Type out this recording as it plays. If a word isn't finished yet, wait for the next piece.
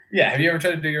Yeah, have you ever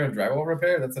tried to do your own drywall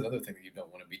repair? That's another thing that you don't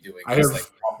want to be doing. Just like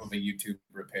off of a YouTube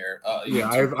repair.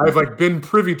 I've like been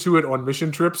privy to it on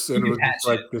mission trips, and it was patch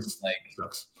like it. this Like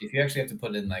sucks. if you actually have to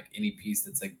put in like any piece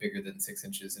that's like bigger than 6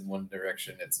 inches in one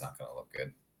direction, it's not gonna look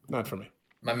good. Not for me.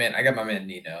 I got my man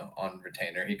Nino on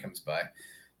retainer. He comes by.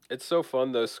 It's so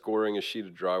fun though, scoring a sheet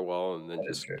of drywall and then That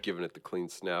just giving it the clean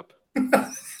snap.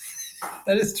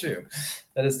 That is true.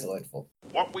 That is delightful.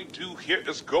 What we do here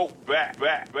is go back.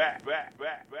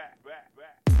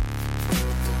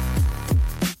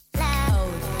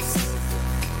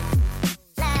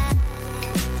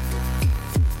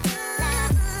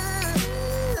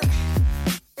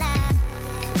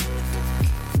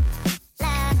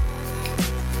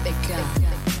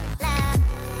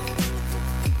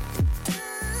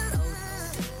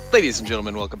 Ladies and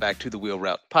gentlemen, welcome back to the Wheel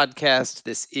Route Podcast.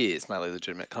 This is my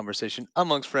legitimate conversation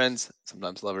amongst friends,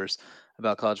 sometimes lovers,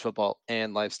 about college football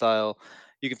and lifestyle.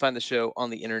 You can find the show on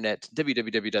the internet,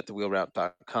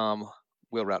 www.thewheelroute.com.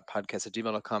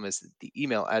 Wheelroutepodcast@gmail.com is the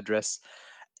email address.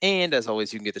 And as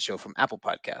always, you can get the show from Apple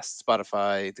Podcasts,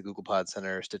 Spotify, the Google Pod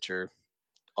Center, Stitcher,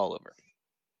 all over.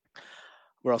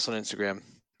 We're also on Instagram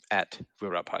at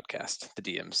Wheel Route Podcast. The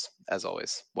DMs, as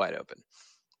always, wide open.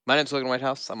 My name's Logan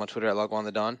Whitehouse. I'm on Twitter at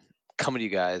LogOnTheDon. Coming to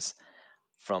you guys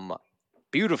from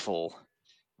beautiful,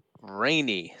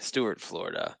 rainy Stuart,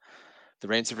 Florida. The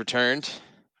rains have returned.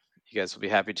 You guys will be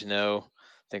happy to know.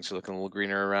 Things are looking a little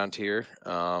greener around here.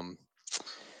 Don't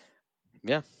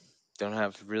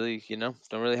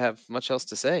really have much else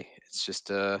to say. It's just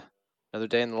another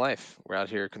day in the life. We're out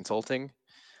here consulting,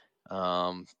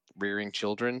 rearing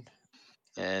children,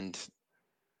 and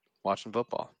watching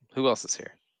football. Who else is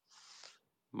here?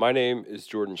 My name is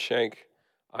Jordan Shank.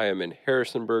 I am in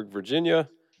Harrisonburg, Virginia.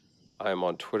 I am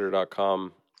on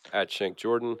twitter.com at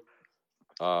ShankJordan.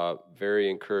 Very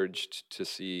encouraged to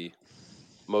see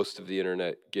most of the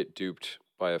internet get duped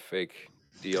by a fake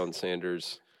Deion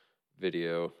Sanders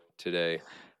video today.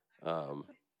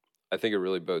 I think it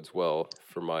really bodes well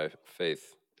for my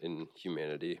faith in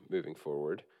humanity moving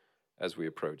forward as we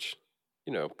approach,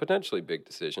 potentially big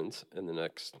decisions in the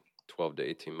next 12 to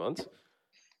 18 months.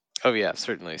 Oh yeah,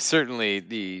 certainly. Certainly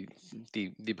the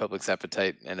public's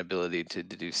appetite and ability to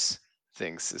deduce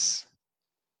things is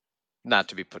not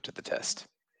to be put to the test.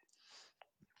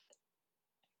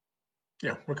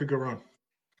 Yeah, what could go wrong?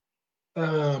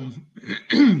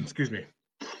 Excuse me.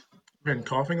 Been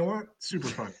coughing a lot. Super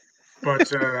fun.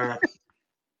 But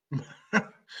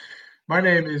my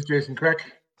name is Jason Kreck.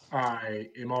 I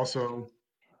am also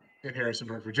in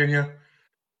Harrisonburg, Virginia,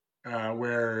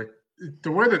 where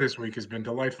the weather this week has been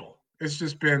delightful. It's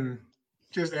just been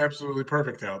absolutely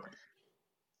perfect out.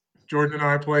 Jordan and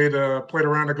I played a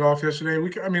round of golf yesterday.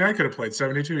 I could have played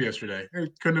 72 yesterday.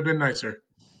 It couldn't have been nicer.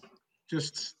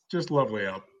 Just lovely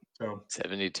out. So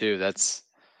 72. That's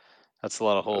a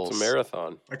lot of holes. It's a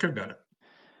marathon. I could have done it.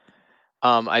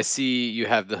 I see you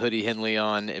have the hoodie Henley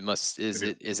on. Is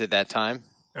it that time?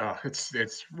 We're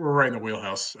right in the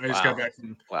wheelhouse. I just got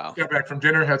back from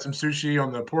dinner, had some sushi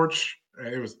on the porch.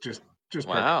 It was just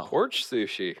wow. Perfect. Porch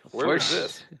sushi. Where was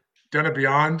this? Down at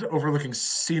Beyond, overlooking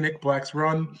scenic Black's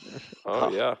Run. Oh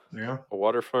yeah. A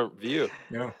waterfront view.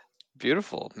 Yeah.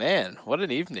 Beautiful, man. What an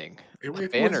evening.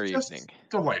 It banner was just evening.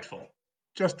 Delightful.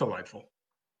 Just delightful.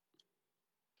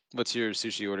 What's your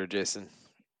sushi order, Jason?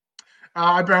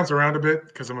 I bounce around a bit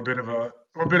because I'm a bit of a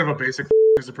basic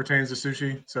as it pertains to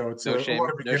sushi. So it's a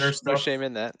lot of beginner stuff. No shame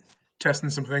in that. Testing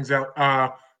some things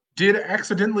out. Did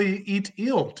accidentally eat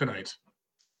eel tonight.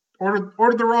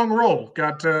 Ordered the wrong roll.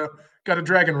 Got a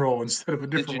dragon roll instead of a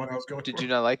different one I was going for. Did you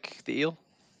not like the eel?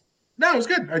 No, it was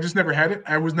good. I just never had it.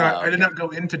 I did not go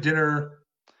into dinner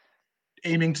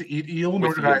aiming to eat eel,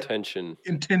 nor did I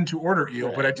intend to order eel,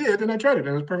 right. But I did, and I tried it, and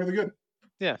it was perfectly good.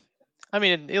 Yeah. I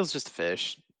mean, eel's just a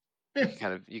fish.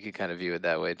 Yeah. You could kind of view it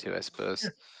that way too, I suppose.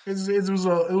 Yeah. It was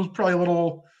probably a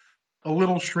little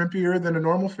shrimpier than a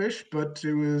normal fish, but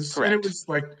it was correct. And it was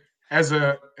like as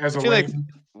a lame, like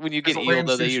when you get eel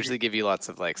though, they usually give you lots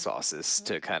of like sauces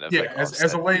to kind of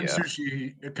as a lame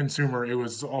sushi consumer, it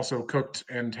was also cooked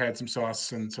and had some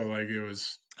sauce, and so like it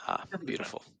was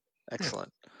beautiful.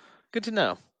 Excellent. Yeah. Good to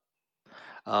know.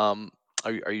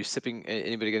 Are you sipping?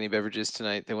 Anybody got any beverages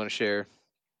tonight they want to share?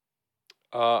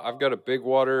 I've got a big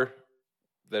water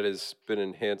that has been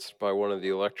enhanced by one of the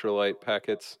electrolyte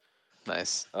packets.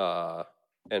 Nice. And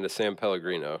a San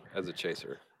Pellegrino as a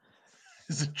chaser.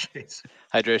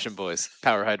 Hydration boys.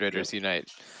 Power hydrators unite.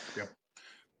 Yep.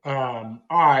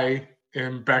 I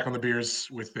am back on the beers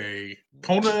with a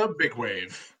Kona Big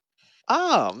Wave.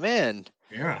 Oh man.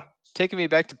 Yeah. Taking me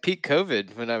back to peak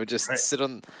COVID when I would just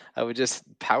I would just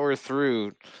power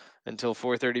through until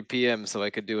 4:30 p.m. so I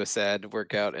could do a sad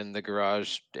workout in the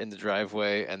garage in the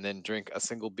driveway and then drink a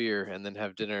single beer and then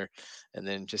have dinner and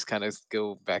then just kind of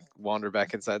wander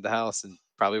back inside the house and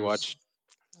probably watch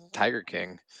Tiger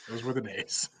King. Those were the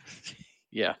days.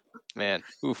 Yeah, man.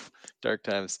 Oof, dark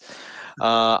times.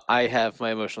 I have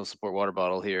my emotional support water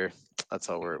bottle here. That's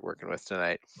all we're working with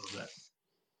tonight. Love that.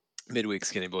 Midweek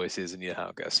skinny boy season. You know how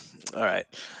it goes. All right.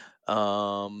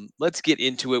 Let's get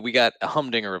into it. We got a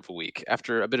humdinger of a week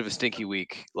after a bit of a stinky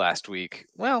week last week.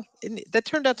 Well, that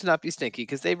turned out to not be stinky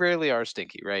because they rarely are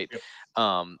stinky, right? Yep.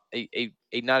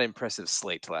 A not impressive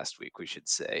slate last week, we should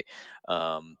say.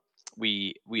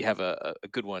 We have a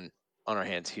good one on our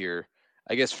hands here.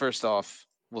 I guess first off,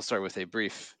 we'll start with a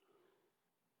brief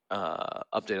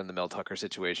update on the Mel Tucker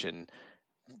situation.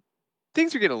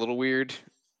 Things are getting a little weird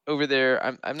over there.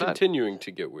 I'm not continuing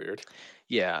to get weird.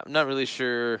 Yeah, I'm not really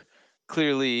sure.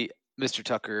 Clearly, Mr.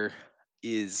 Tucker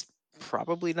is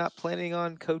probably not planning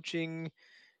on coaching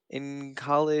in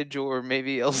college or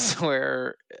maybe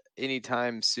elsewhere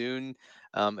anytime soon,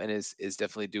 and is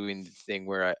definitely doing the thing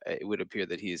where it would appear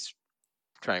that he's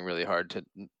trying really hard to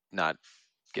not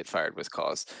get fired with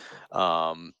cause.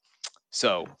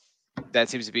 So that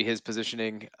seems to be his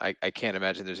positioning. I can't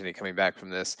imagine there's any coming back from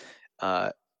this.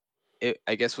 It,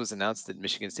 I guess, was announced that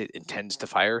Michigan State intends to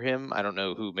fire him. I don't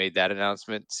know who made that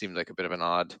announcement. Seemed like a bit of an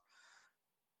odd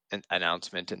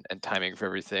announcement and timing for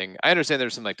everything. I understand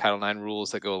there's some like Title IX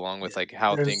rules that go along with like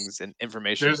how things and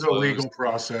information. There's flows. a legal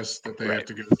process that they have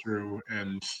to go through,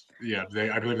 and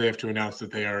I believe they have to announce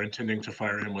that they are intending to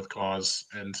fire him with cause,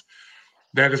 and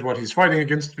that is what he's fighting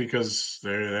against because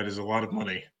that is a lot of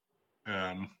money.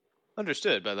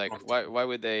 Understood, but like, why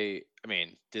would they? I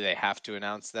mean, do they have to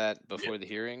announce that before the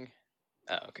hearing?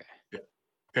 Oh, okay. Yeah,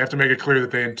 they have to make it clear that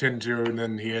they intend to, and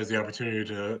then he has the opportunity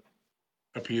to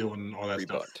appeal and all that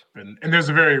stuff. And there's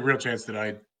a very real chance that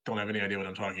I don't have any idea what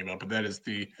I'm talking about, but that is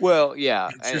the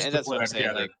and that's what I'm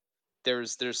saying. Like,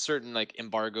 there's certain like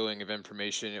embargoing of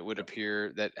information. It would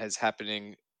appear that is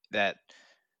happening that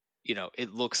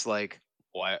it looks like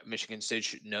why Michigan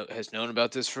State has known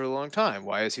about this for a long time.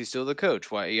 Why is he still the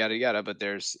coach? Why yada yada? But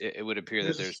it would appear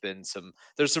that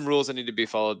there's some rules that need to be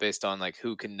followed based on like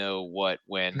who can know what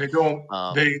when. They don't.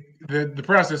 The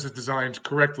process is designed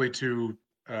correctly to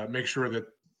make sure that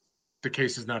the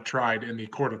case is not tried in the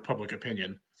court of public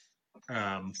opinion.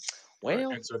 And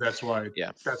so that's why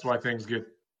things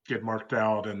get marked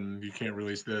out, and you can't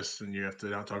release this, and you have to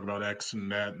not talk about X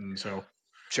and that, and so.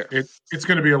 Sure. It's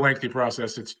going to be a lengthy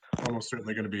process. It's almost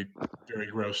certainly going to be very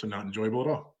gross and not enjoyable at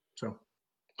all. So,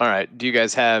 all right. Do you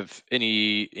guys have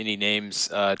any names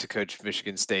to coach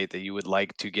Michigan State that you would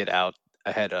like to get out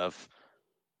ahead of?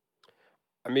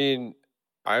 I mean,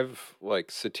 I've like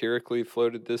satirically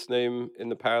floated this name in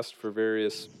the past for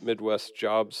various Midwest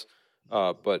jobs,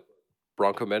 but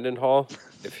Bronco Mendenhall,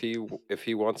 if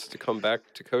he wants to come back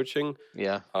to coaching,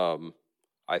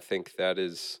 I think that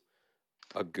is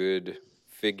a good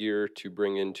figure to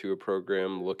bring into a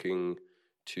program looking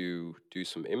to do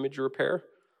some image repair.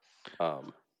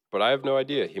 But I have no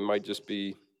idea. He might just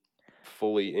be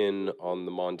fully in on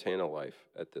the Montana life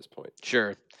at this point.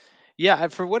 Sure. Yeah,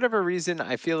 for whatever reason,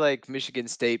 I feel like Michigan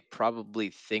State probably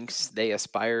thinks they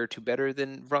aspire to better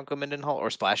than Bronco Mendenhall or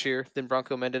splashier than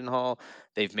Bronco Mendenhall.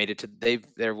 They've made it to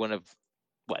they're one of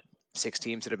 6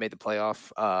 teams that have made the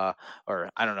playoff, or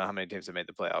I don't know how many teams have made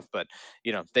the playoff, but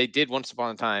they did once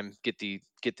upon a time get the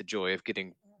joy of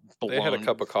getting blown. They had a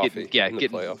cup of coffee in the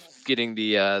playoff. Getting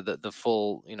the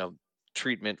full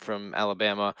treatment from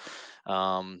Alabama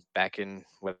back in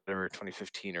whatever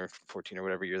 2015 or 14 or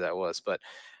whatever year that was. But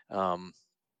I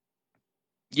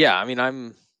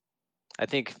mean, I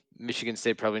think Michigan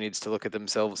State probably needs to look at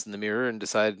themselves in the mirror and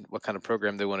decide what kind of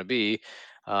program they want to be.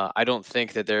 I don't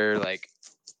think that they're like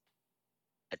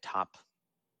a top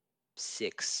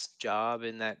 6 job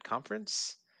in that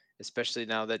conference, especially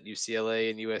now that UCLA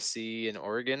and USC and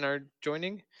Oregon are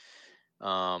joining.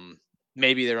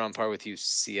 Maybe they're on par with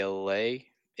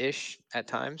UCLA-ish at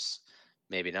times.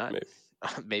 Maybe not.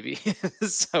 Maybe.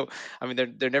 So, I mean,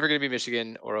 they're never going to be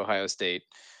Michigan or Ohio State.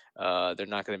 They're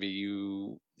not going to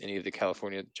be any of the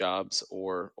California jobs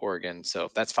or Oregon. So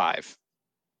that's 5.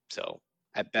 So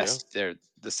at best, they're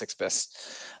the 6th best.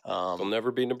 They'll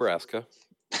never be Nebraska.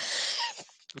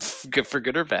 Good for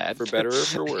good or bad, for better or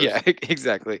for worse. Yeah,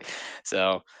 exactly.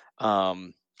 So,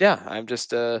 I'm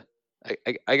just I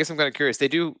guess I'm kind of curious. They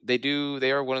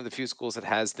are one of the few schools that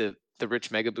has the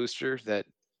rich mega booster that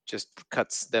just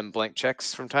cuts them blank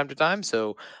checks from time to time.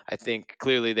 So I think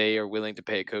clearly they are willing to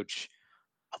pay a coach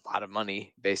a lot of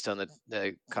money based on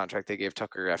the contract they gave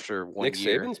Tucker after 1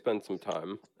 year. Nick Saban spent some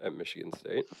time at Michigan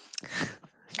State.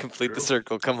 Complete the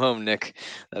circle. Come home, Nick.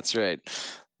 That's right.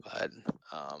 But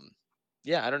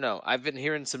yeah, I don't know. I've been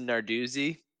hearing some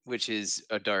Narduzzi, which is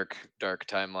a dark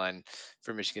timeline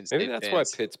for Michigan State Maybe that's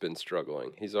fans. why Pitt's been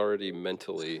struggling. He's already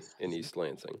mentally in East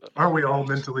Lansing. Aren't we all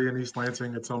mentally in East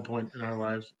Lansing at some point in our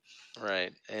lives?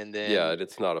 Right. And then Yeah,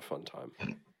 it's not a fun time.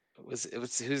 Who's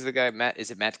the guy?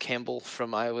 Is it Matt Campbell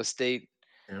from Iowa State?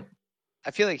 Yeah. I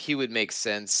feel like he would make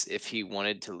sense if he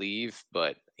wanted to leave,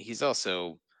 but he's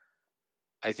also,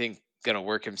 I think, going to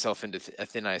work himself into a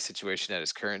thin ice situation at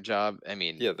his current job. I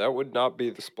mean, Yeah, that would not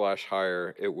be the splash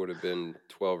hire it would have been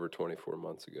 12 or 24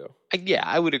 months ago. yeah,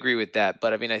 I would agree with that.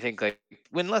 But I mean, I think like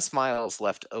when Les Miles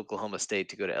left Oklahoma State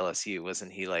to go to LSU,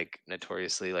 wasn't he like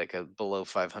notoriously like a below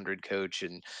 500 coach,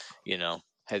 and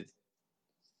had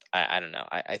I don't know.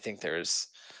 I think there's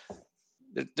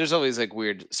always like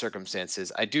weird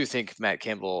circumstances. I do think Matt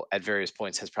Campbell at various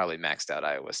points has probably maxed out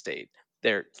Iowa State.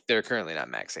 They're currently not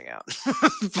maxing out.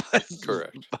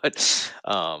 Correct. But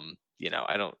I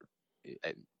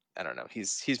don't know.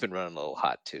 He's been running a little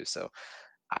hot too. So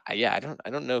I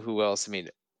don't know who else. I mean,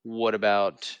 what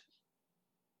about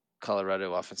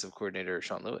Colorado offensive coordinator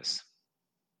Sean Lewis?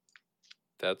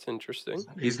 That's interesting.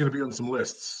 He's going to be on some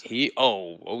lists. Yeah,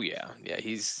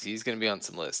 he's going to be on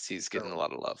some lists. He's getting a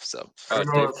lot of love. So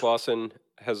Dave Clawson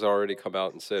has already come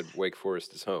out and said Wake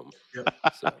Forest is home. Yep.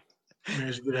 So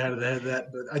Managed to get ahead of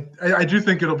that, but I do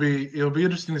think it'll be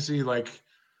interesting to see like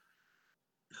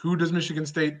who does Michigan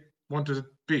State want to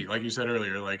be. Like you said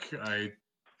earlier, like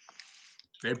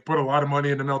they put a lot of money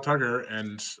into Mel Tucker,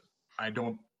 and I'd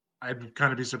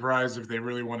kind of be surprised if they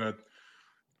really want to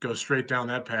go straight down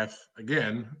that path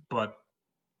again. But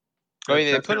I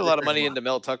mean, they put a lot of money into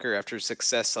Mel Tucker after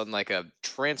success on like a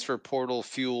transfer portal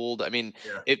fueled. I mean,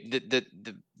 the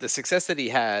success that he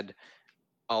had,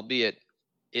 albeit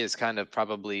is kind of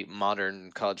probably modern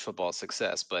college football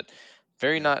success, but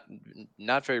not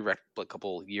very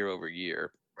replicable year over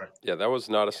year. Right. Yeah, that was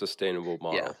not a sustainable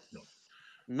model. Yeah. No.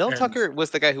 Mel Tucker was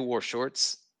the guy who wore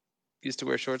shorts. Used to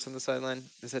wear shorts on the sideline.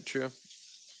 Is that true?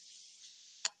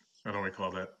 I don't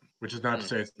recall that, which is not to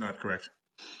say it's not correct.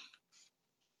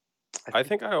 I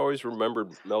think I always remembered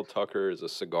Mel Tucker as a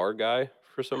cigar guy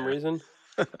for some reason.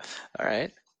 All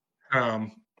right. I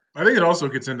think it also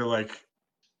gets into like.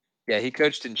 Yeah, he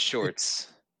coached in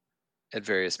shorts at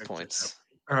various points,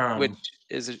 which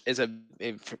is a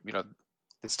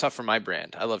it's tough for my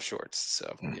brand. I love shorts,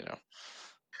 so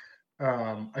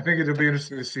I think it'll be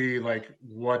interesting to see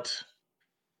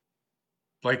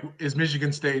is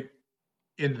Michigan State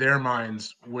in their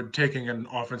minds, would taking an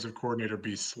offensive coordinator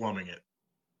be slumming it,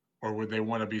 or would they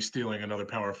want to be stealing another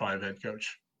Power 5 head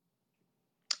coach?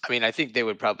 I mean, I think they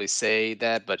would probably say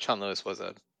that, but Sean Lewis was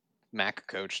a MAC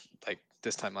coach like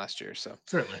this time last year, so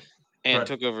certainly, and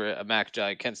took over a MAC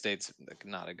job. Kent State's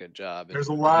not a good job. There's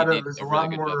a lot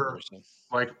more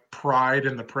like pride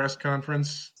in the press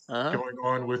conference going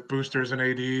on with boosters and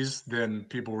ADs than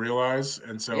people realize,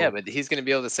 and so but he's going to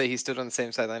be able to say he stood on the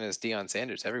same sideline as Deion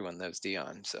Sanders. Everyone knows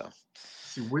Deion, so.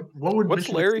 See, what's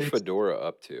Larry Fedora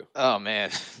up to? Oh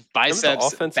man,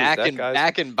 biceps back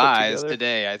and buys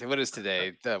today. I think what is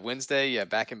today? Wednesday? Yeah,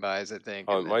 back and buys. I think.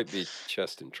 Oh, it might be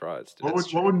chest and tries.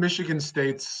 What would Michigan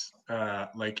State's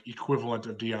equivalent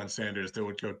of Deion Sanders that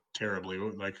would go terribly?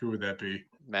 Like who would that be?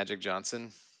 Magic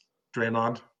Johnson.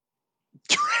 Draymond.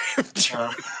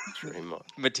 Draymond.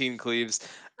 Mateen Cleaves.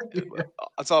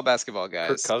 It's all basketball guys.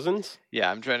 Kirk Cousins?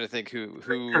 Yeah, I'm trying to think who.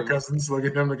 Kirk Cousins. Look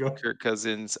at him to go. Kirk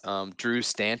Cousins. Drew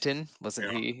Stanton,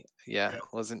 wasn't he? Yeah,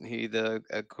 wasn't he the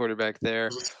quarterback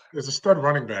there? There's a stud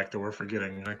running back that we're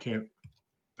forgetting. I can't.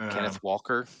 Kenneth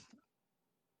Walker,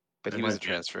 but he was a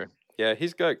transfer. Yeah,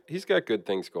 he's got good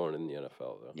things going in the NFL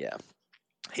though. Yeah,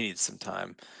 he needs some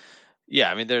time.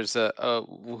 Yeah, I mean, there's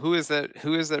who is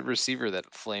that receiver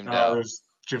that flamed out? There's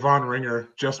Javon Ringer,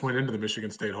 just went into the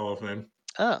Michigan State Hall of Fame.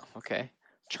 Oh, okay.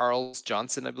 Charles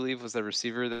Johnson, I believe, was the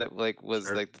receiver that was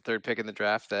the third pick in the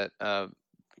draft. That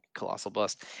colossal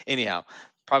bust. Anyhow,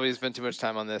 probably spent too much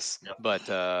time on this, but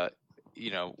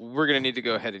we're gonna need to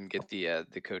go ahead and get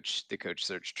the coach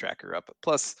search tracker up.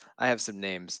 Plus, I have some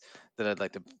names that I'd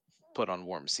like to put on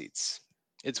warm seats.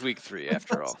 It's week 3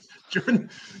 after all.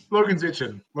 Logan's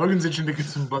itching. to get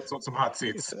some butts on some hot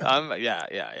seats.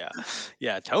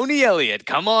 Yeah. Tony Elliott,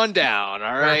 come on down.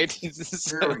 All right.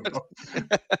 There we go.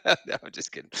 No, I'm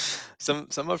just kidding. Some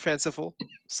are fanciful,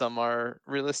 some are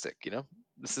realistic.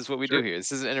 This is what we do here.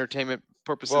 This is entertainment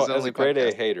purposes only. As a grade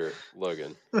A hater,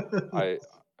 Logan,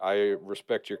 I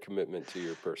respect your commitment to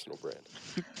your personal brand.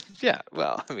 Yeah.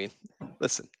 Well, I mean,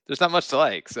 listen, there's not much to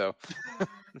like, so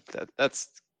that's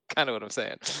kind of what I'm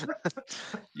saying.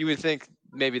 You would think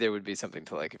maybe there would be something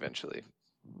to like eventually,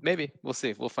 Maybe. We'll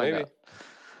see. We'll find out.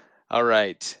 All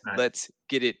right. Nice. Let's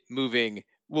get it moving.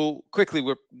 We'll quickly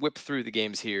whip through the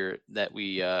games here that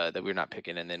we're not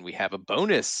picking, and then we have a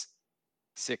bonus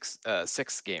sixth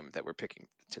game that we're picking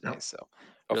today. Yep. So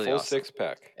A really full awesome.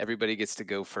 6-pack. Everybody gets to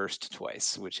go first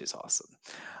twice, which is awesome.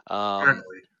 Finally.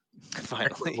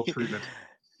 Equitable treatment.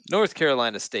 North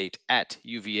Carolina State at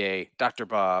UVA. Dr.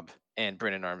 Bob and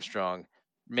Brennan Armstrong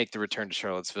make the return to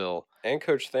Charlottesville. And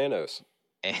Coach Thanos.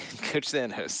 And Coach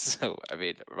Thanos. So, I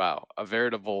mean, wow, a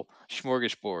veritable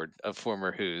smorgasbord of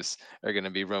former Who's are going to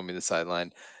be roaming the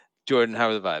sideline. Jordan, how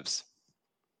are the vibes?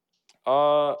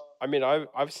 I mean,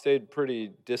 I've stayed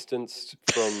pretty distanced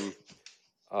from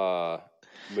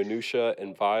minutia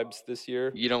and vibes this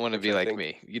year. You don't want to be like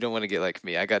me. You don't want to get like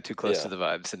me. I got too close to the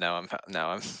vibes, and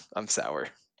now I'm sour.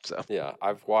 So yeah,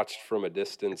 I've watched from a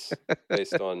distance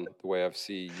based on the way I've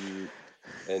seen you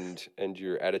and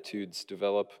your attitudes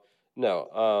develop.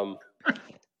 No,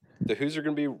 the Who's are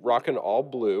going to be rocking all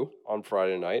blue on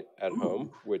Friday night at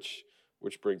home, which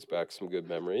brings back some good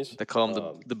memories. They call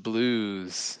them the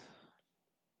Blues.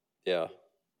 Yeah,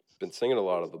 been singing a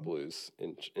lot of the blues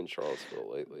in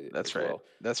Charlottesville lately. That's right. Well.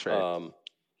 That's right.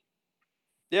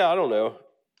 Yeah, I don't know.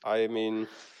 I mean,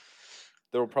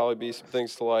 there will probably be some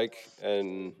things to like,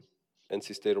 and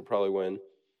NC State will probably win.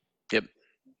 Yep,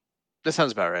 that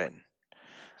sounds about right.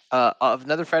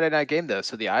 Another Friday night game, though,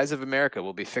 so the eyes of America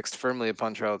will be fixed firmly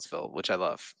upon Charlottesville, which I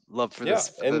love. Love for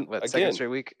this. And again, second straight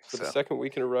week. For the second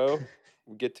week in a row,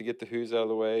 we get the Who's out of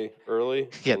the way early.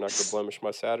 Yep. I'm not going to blemish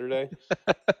my Saturday.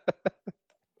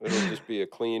 It'll just be a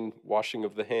clean washing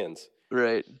of the hands.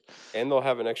 Right. And they'll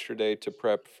have an extra day to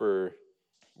prep for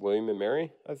William and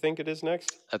Mary, I think it is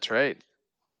next. That's right.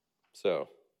 So,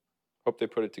 hope they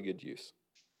put it to good use.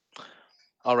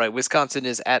 All right, Wisconsin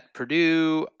is at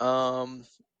Purdue.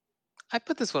 I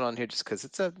put this one on here just because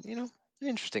it's an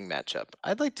interesting matchup.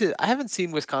 I haven't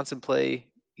seen Wisconsin play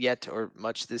yet or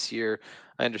much this year.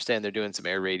 I understand they're doing some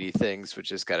air raidy things, which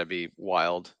has got to be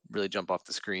wild, really jump off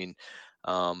the screen.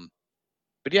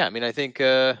 But yeah, I mean, I think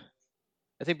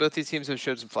both these teams have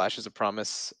showed some flashes of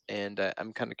promise, and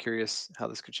I'm kind of curious how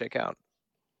this could shake out.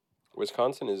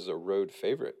 Wisconsin is a road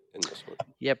favorite in this one.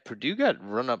 Yeah, Purdue got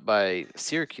run up by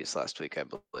Syracuse last week, I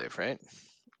believe, right?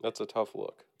 That's a tough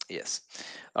look. Yes.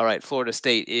 All right, Florida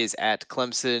State is at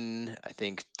Clemson. I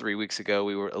think 3 weeks ago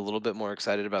we were a little bit more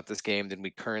excited about this game than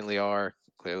we currently are.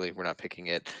 Clearly, we're not picking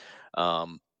it.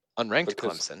 Unranked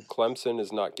because Clemson. Clemson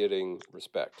is not getting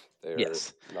respect. They're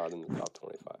not in the top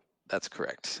 25. That's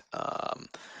correct.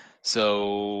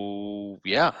 So,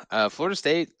 yeah, Florida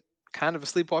State, kind of a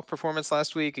sleepwalk performance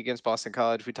last week against Boston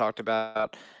College. We talked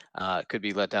about could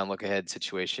be let down, look ahead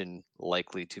situation,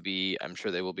 likely to be. I'm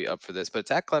sure they will be up for this, but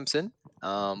it's at Clemson.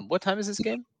 What time is this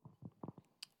game?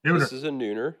 Nooner. This is a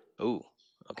nooner. Oh,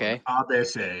 okay.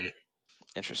 ABC.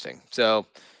 Interesting. So,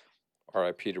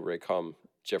 R.I.P. to Raycom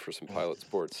Jefferson Pilot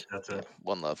Sports. That's it.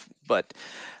 One love. But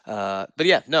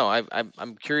yeah, no,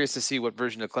 I'm curious to see what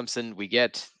version of Clemson we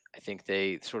get. I think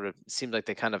they sort of seemed like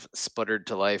they kind of sputtered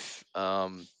to life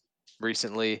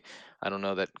recently. I don't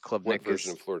know that Club What Nick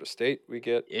version of Florida State we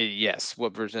get? Yes.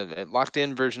 What version of locked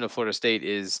in version of Florida State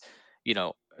is,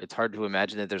 it's hard to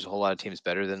imagine that there's a whole lot of teams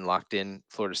better than locked in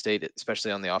Florida State,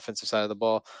 especially on the offensive side of the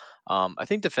ball. I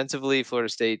think defensively, Florida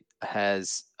State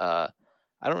has, I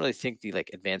don't really think the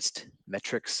advanced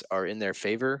metrics are in their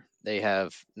favor. They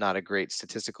have not a great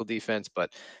statistical defense,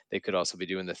 but they could also be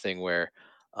doing the thing where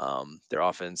their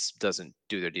offense doesn't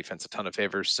do their defense a ton of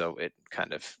favors. So it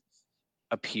kind of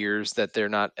appears that they're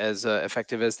not as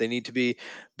effective as they need to be.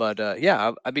 But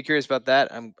yeah, I'd be curious about that.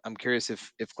 I'm curious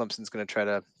if Clemson's going to try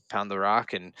to pound the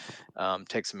rock and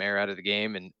take some air out of the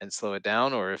game and slow it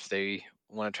down, or if they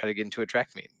want to try to get into a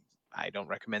track meet. I don't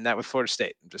recommend that with Florida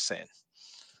State. I'm just saying.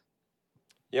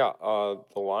 Yeah,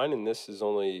 the line in this is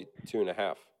only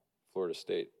 2.5. Florida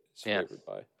State is favored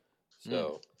by.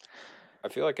 So I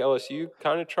feel like LSU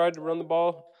kind of tried to run the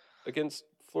ball against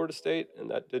Florida State,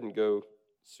 and that didn't go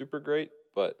super great.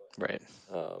 But right,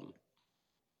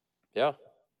 yeah,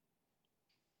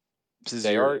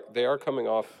 they are coming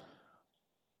off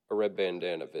a red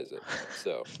bandana visit.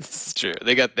 So it's true.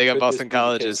 They got Boston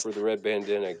College's where the red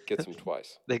bandana gets them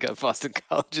twice. They got Boston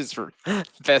College's for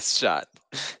best shot.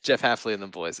 Jeff Hafley and the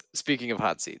boys. Speaking of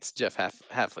hot seats, Jeff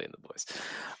Hafley and the boys.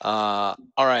 All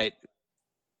right,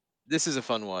 this is a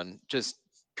fun one, just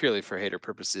purely for hater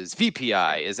purposes.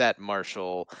 VPI is at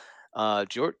Marshall.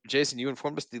 Jason, you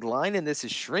informed us the line in this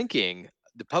is shrinking.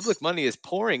 The public money is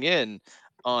pouring in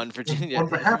on Virginia on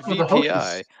behalf VPI of the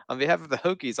Hokies. On behalf of the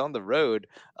Hokies on the road.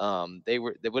 What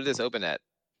did this open at?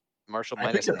 Marshall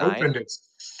minus 9.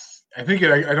 I think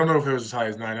I don't know if it was as high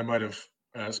as 9. I might have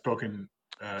spoken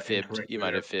Fibbed. You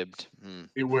might have fibbed.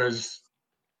 It was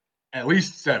at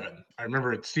least 7. I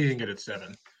remember seeing it at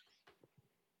 7.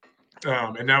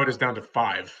 And now it is down to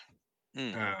 5.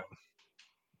 And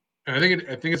I think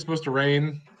it's supposed to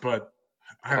rain, but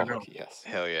I don't know. Yes.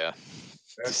 Hell yeah.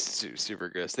 That's super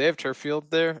gross. They have turf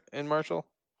field there in Marshall?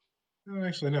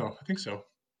 Actually, no. I think so.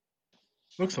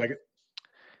 Looks like it.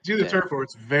 It's either turf or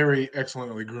it's very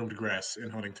excellently groomed grass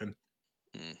in Huntington.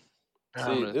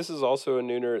 See, this is also a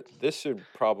nooner. This should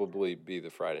probably be the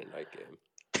Friday night game,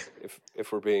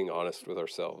 if we're being honest with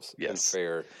ourselves and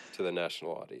fair to the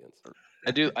national audience. I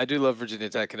do love Virginia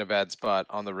Tech in a bad spot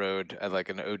on the road at like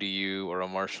an ODU or a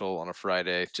Marshall on a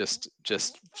Friday, just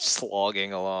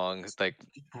slogging along, like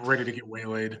ready to get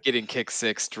waylaid, getting kick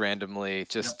sixed randomly,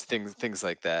 just things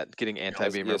like that, getting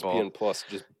anti-beamer ball. ESPN Plus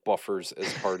just buffers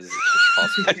as hard as it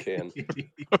possibly can.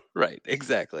 Right,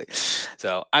 exactly.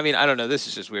 So I mean, I don't know. This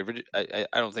is just weird. I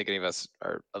don't think any of us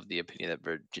are of the opinion that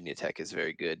Virginia Tech is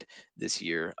very good this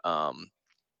year. But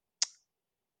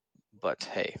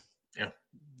hey. Yeah.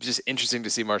 Just interesting to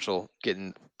see Marshall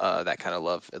getting that kind of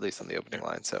love, at least on the opening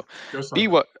line. So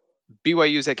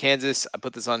BYU's at Kansas. I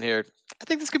put this on here. I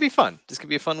think this could be fun. This could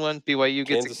be a fun one.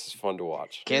 Kansas is fun to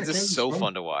watch. Kansas is so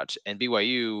fun to watch. And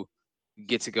BYU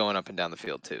gets it going up and down the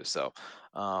field too. So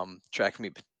track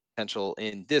meet potential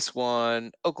in this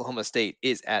one. Oklahoma State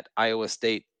is at Iowa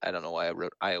State. I don't know why I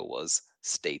wrote Iowa's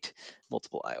State.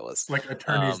 Multiple Iowas. Like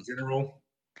attorneys general.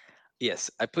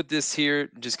 Yes, I put this here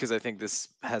just because I think this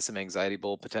has some anxiety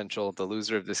bowl potential. The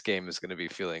loser of this game is going to be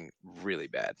feeling really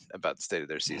bad about the state of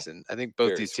their season. I think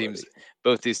both these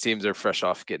teams are fresh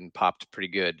off getting popped pretty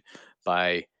good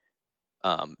by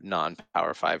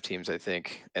non-Power 5 teams. I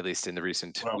think, at least in the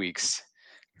recent weeks.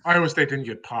 Iowa State didn't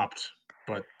get popped,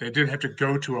 but they did have to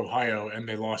go to Ohio and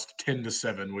they lost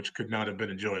 10-7, which could not have been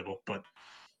enjoyable. But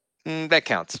that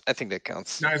counts. I think that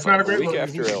counts. No, it's not a great week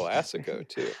after El Assico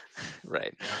too.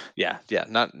 Right. Yeah.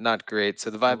 Not great. So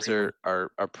the vibes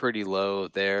are pretty low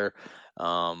there.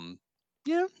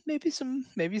 Maybe some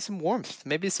warmth.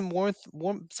 Maybe some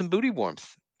booty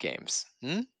warmth games.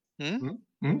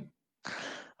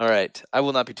 All right. I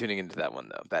will not be tuning into that one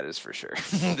though. That is for sure.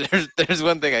 there's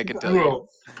one thing I can tell you.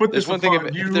 There's one thing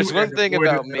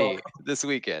about me this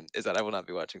weekend is that I will not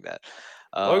be watching that.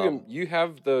 Logan, you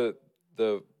have the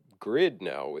grid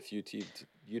now with YouTube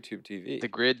TV. The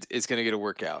grid is going to get a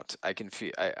workout. I can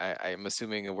feel. I'm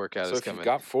assuming a workout is coming. So if you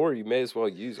got 4, you may as well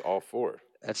use all 4.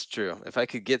 That's true. If I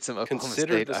could get some Oklahoma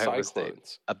State, Iowa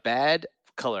State, a bad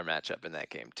color matchup in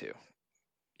that game too.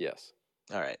 Yes.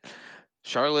 All right.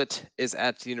 Charlotte is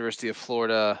at the University of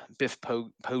Florida. Biff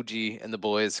Poggi and the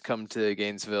boys come to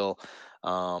Gainesville.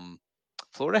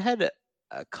 Florida had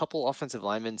a couple offensive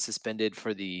linemen suspended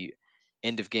for the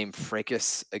end of game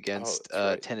fracas against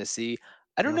Tennessee.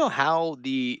 I don't know how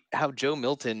Joe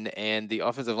Milton and the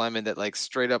offensive lineman that like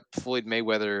straight up Floyd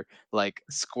Mayweather like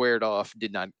squared off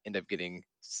did not end up getting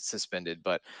suspended,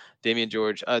 but Damian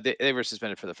George, they were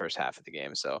suspended for the first half of the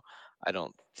game. So I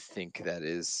don't think that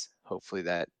is hopefully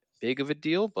that big of a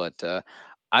deal, but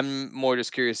I'm more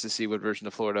just curious to see what version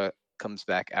of Florida comes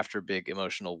back after a big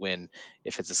emotional win.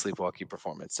 If it's a sleepwalky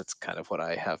performance, that's kind of what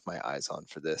I have my eyes on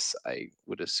for this. I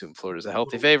would assume Florida's a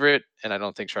healthy favorite, and I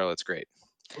don't think Charlotte's great.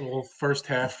 A little first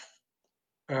half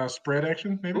spread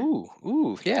action, maybe.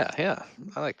 Ooh, yeah,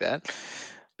 I like that.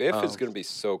 Biff is going to be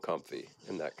so comfy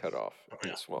in that cutoff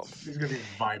in the swamp. He's going to be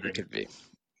vibing. It could be.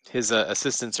 His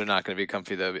assistants are not going to be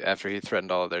comfy though after he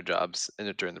threatened all of their jobs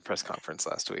during the press conference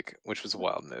last week, which was a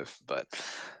wild move, but.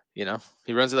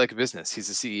 He runs it like a business. He's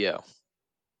the CEO.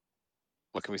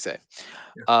 What can we say?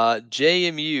 Yeah.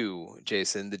 JMU,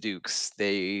 Jason, the Dukes,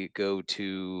 they go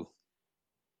to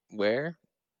where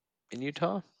in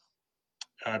Utah?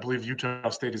 I believe Utah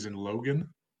State is in Logan,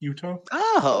 Utah.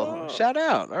 Oh, shout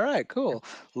out. All right, cool.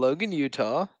 Logan,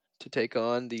 Utah, to take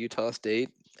on the Utah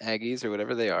State Aggies or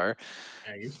whatever they are.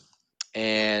 Aggies.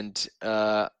 And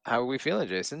how are we feeling,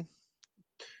 Jason?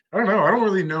 I don't know. I don't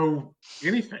really know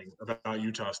anything about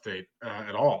Utah State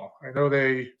at all. I know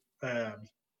they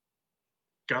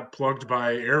got plugged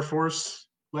by Air Force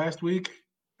last week,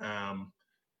 but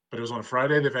it was on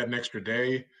Friday. They've had an extra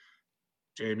day.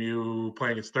 JMU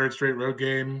playing its 3rd straight road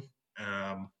game.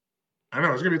 I don't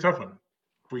know. It's going to be a tough one.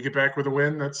 If we get back with a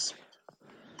win, that's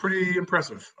pretty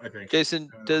impressive, I think. Jason,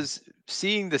 does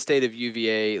seeing the state of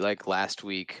UVA like last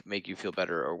week make you feel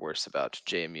better or worse about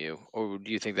JMU, or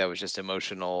do you think that was just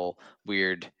emotional,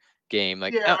 weird game?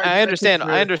 Like, yeah, I understand.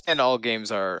 I understand all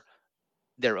games are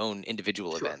their own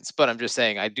individual events, but I'm just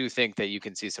saying I do think that you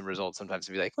can see some results sometimes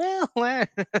and be like, well.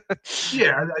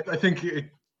 Yeah, I think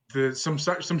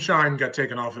some shine got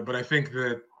taken off it, but I think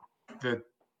that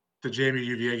the JMU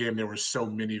UVA game, there were so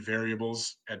many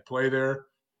variables at play there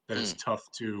that it's tough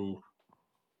to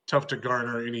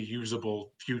garner any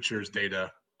usable futures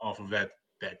data off of that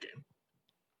game.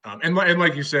 And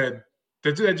like you said,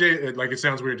 like it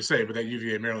sounds weird to say, but that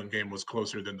UVA Maryland game was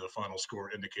closer than the final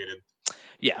score indicated.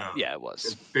 Yeah, it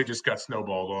was. They just got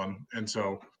snowballed on, and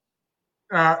so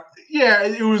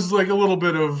it was like a little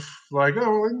bit of like,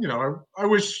 I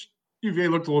wish UVA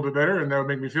looked a little bit better, and that would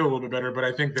make me feel a little bit better. But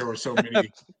I think there were so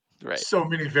many, so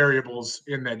many variables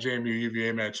in that JMU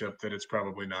UVA matchup that it's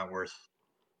probably not worth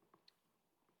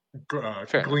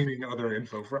gleaning other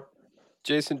info from.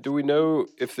 Jason, do we know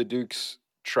if the Dukes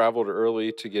traveled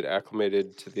early to get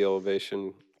acclimated to the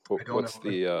elevation?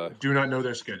 I do not know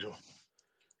their schedule.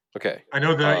 Okay. I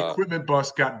know the equipment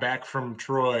bus got back from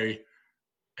Troy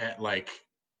at like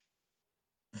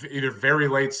either very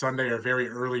late Sunday or very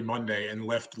early Monday and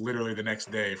left literally the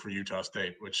next day for Utah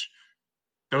State, which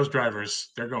those drivers,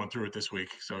 they're going through it this week.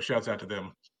 So shouts out to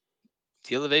them.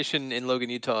 The elevation in Logan,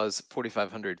 Utah is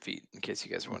 4,500 feet, in case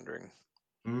you guys are wondering.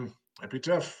 That'd be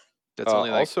tough. That's only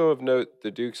also of note,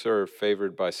 the Dukes are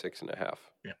favored by 6.5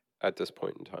 at this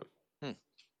point in time.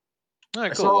 All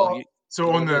right, cool.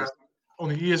 So on the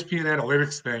ESPN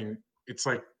analytics thing, it's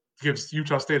like gives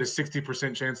Utah State a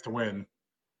 60% chance to win.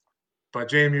 But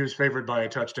JMU is favored by a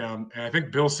touchdown, and I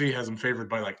think Bill C has them favored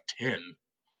by like 10.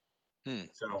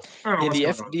 So I don't know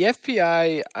the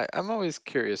FPI. I'm always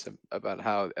curious about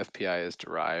how FPI is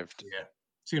derived. Yeah,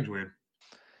 seems weird.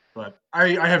 But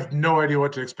I have no idea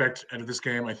what to expect out of this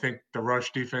game. I think the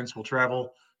rush defense will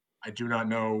travel. I do not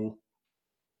know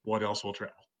what else will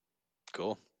travel.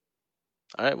 Cool.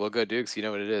 All right, well, go Dukes. You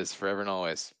know what it is, forever and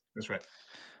always. That's right.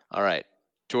 All right,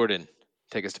 Jordan,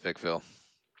 take us to Pickville.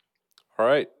 All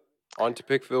right, on to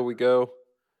Pickville we go.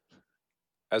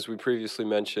 As we previously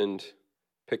mentioned,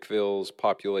 Pickville's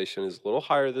population is a little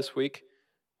higher this week.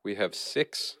 We have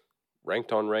 6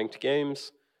 ranked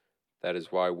games. That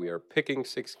is why we are picking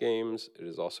 6 games. It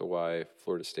is also why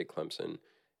Florida State Clemson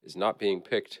is not being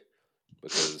picked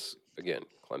because, again,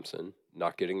 Clemson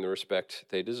not getting the respect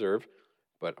they deserve,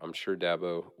 but I'm sure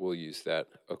Dabo will use that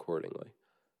accordingly.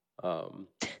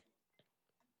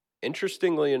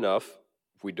 Interestingly enough,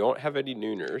 we don't have any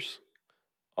nooners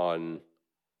on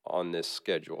this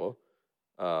schedule.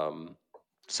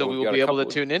 So we will be able to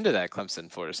tune into that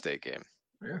Clemson Florida State game.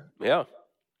 Yeah.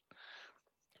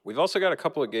 We've also got a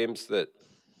couple of games that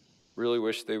really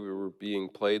wish they were being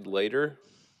played later,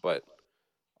 but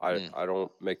I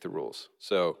don't make the rules.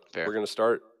 So we're going to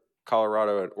start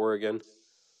Colorado at Oregon.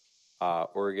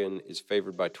 Oregon is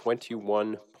favored by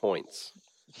 21 points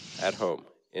at home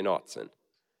in Autzen.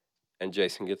 And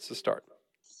Jason gets to start.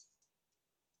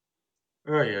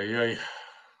 I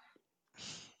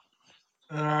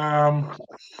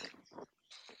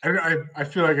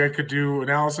feel like I could do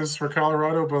analysis for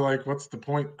Colorado, but like, what's the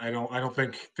point? I don't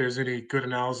think there's any good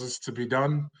analysis to be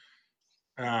done.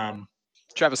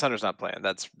 Travis Hunter's not playing.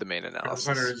 That's the main analysis. Travis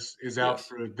Hunter is out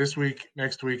for this week,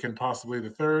 next week, and possibly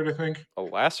the 3rd, I think. A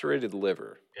lacerated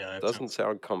liver. Yeah, that doesn't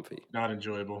sound comfy. Not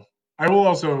enjoyable. I will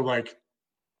also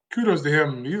kudos to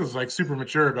him. He was super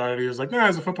mature about it. He was like, "Nah,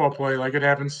 it's a football play. Like it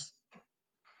happens."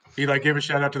 He gave a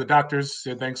shout out to the doctors.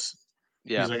 Said thanks.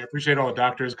 Yeah. He's like, "I appreciate all the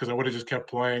doctors because I would have just kept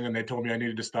playing and they told me I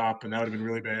needed to stop and that would have been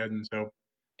really bad." And so.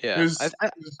 Yeah.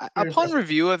 Upon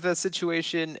review of the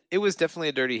situation, it was definitely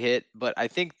a dirty hit, but I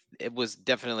think it was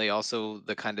definitely also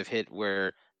the kind of hit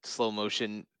where slow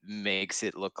motion makes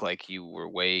it look like you were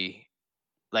way,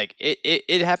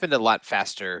 it happened a lot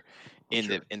faster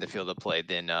in the field of play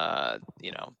than I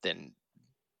don't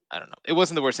know. It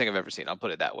wasn't the worst thing I've ever seen. I'll put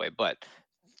it that way. But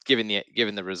given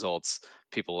the results,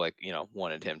 people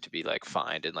wanted him to be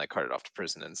fined and carted off to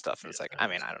prison and stuff. And it's I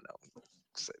don't know,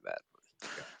 say that.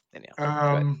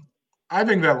 Anyhow, I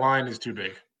think that line is too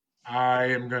big.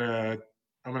 I'm gonna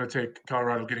take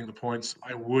Colorado getting the points.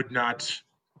 I would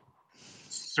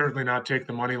certainly not take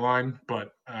the money line,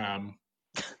 but that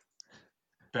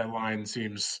line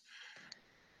seems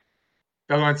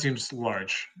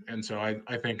large, and so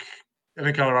I think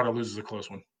Colorado loses a close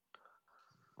one.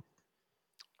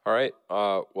 All right.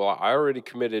 Well, I already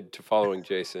committed to following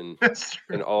Jason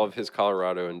in all of his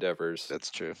Colorado endeavors. That's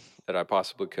true. That I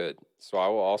possibly could. So I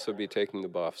will also be taking the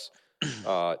Buffs.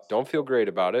 Don't feel great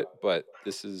about it, but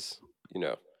this is,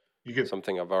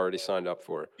 something I've already signed up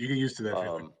for. You get used to that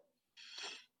feeling.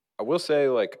 I will say,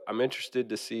 I'm interested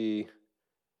to see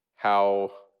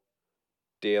how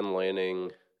Dan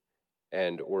Lanning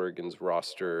and Oregon's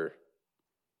roster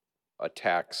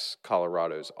attacks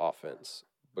Colorado's offense.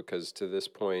 Because to this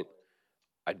point,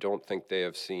 I don't think they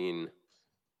have seen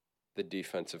the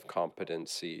defensive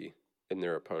competency in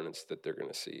their opponents that they're going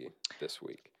to see this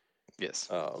week. Yes.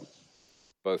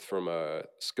 Both from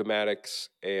schematics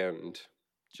and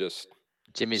just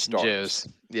Jimmy's and stars. Joe's.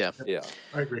 Yeah. Yeah.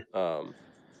 I agree.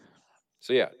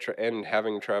 So yeah, and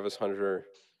having Travis Hunter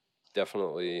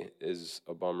definitely is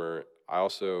a bummer. I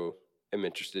also am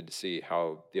interested to see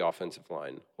how the offensive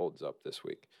line holds up this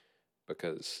week,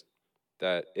 because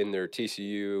that in their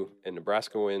TCU and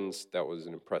Nebraska wins, that was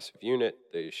an impressive unit.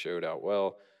 They showed out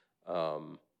well.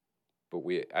 But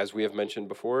as we have mentioned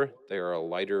before, they are a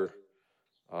lighter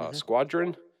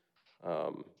squadron.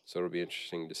 So it'll be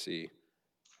interesting to see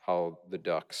how the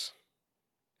Ducks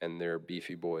and their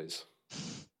beefy boys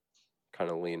kind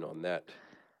of lean on that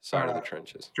side of the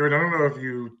trenches. Jordan, I don't know if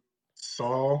you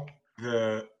saw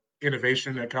the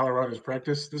innovation at Colorado's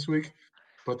practice this week,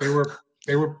 but they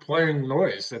were playing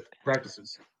noise at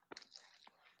practices.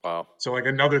 Wow. So like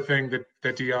another thing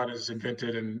that Dion has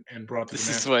invented and brought to This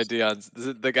the is masses. why Dion's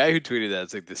the guy who tweeted that.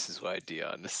 It's like, this is why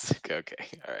Dion. This is like, okay,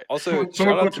 all right. Also, shout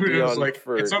Someone out to tweeted was Dion like,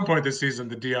 for at some point this season,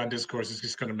 the Dion discourse is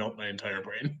just going to melt my entire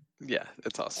brain. Yeah,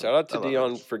 it's awesome. shout out to I love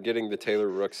Dion it. for getting the Taylor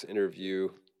Rooks interview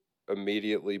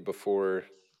immediately before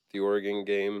the Oregon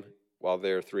game while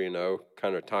they're 3-0,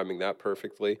 kind of timing that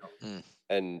perfectly,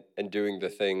 and doing the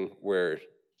thing where,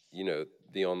 you know,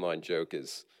 the online joke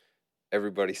is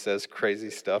everybody says crazy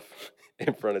stuff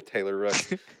in front of Taylor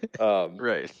Rooks.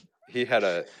 Right. He had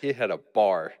a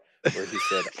bar where he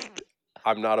said,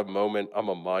 "I'm not a moment, I'm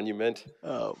a monument."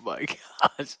 Oh my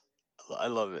gosh, I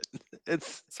love it.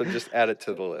 It's So just add it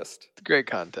to the list. great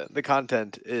content. The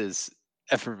content is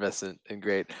effervescent and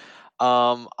great.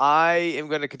 I am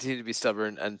going to continue to be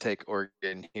stubborn and take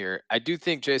Oregon here. I do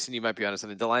think, Jason, you might be honest. I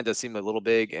mean, the line does seem a little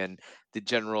big, and the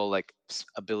general like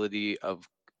ability of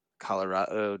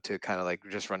Colorado to kind of like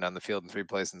just run down the field in 3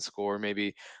 plays and score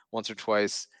maybe once or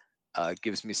twice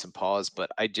gives me some pause.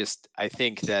 But I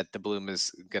think that the bloom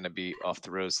is going to be off the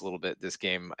rose a little bit this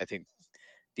game. I think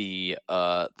the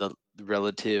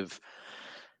relative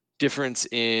difference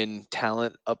in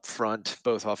talent up front,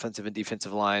 both offensive and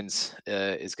defensive lines,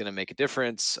 is going to make a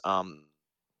difference.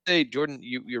 Hey, Jordan,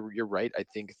 you're right. I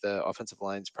think the offensive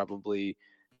lines probably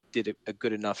did a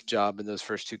good enough job in those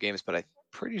first 2 games, but I'm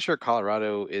pretty sure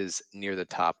Colorado is near the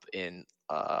top in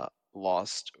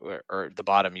lost or the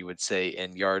bottom, you would say,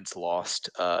 in yards lost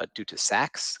due to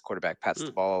sacks. Quarterback pats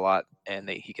the ball a lot, and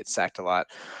he gets sacked a lot.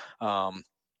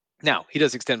 Now, he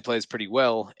does extend plays pretty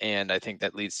well, and I think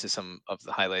that leads to some of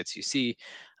the highlights you see.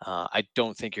 I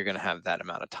don't think you're going to have that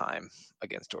amount of time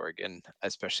against Oregon,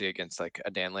 especially against like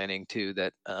a Dan Lanning too,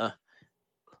 that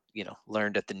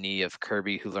learned at the knee of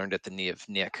Kirby, who learned at the knee of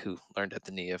Nick, who learned at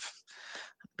the knee of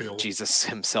Bill. Jesus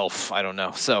himself. I don't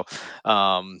know. So,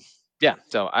 yeah.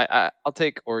 So I'll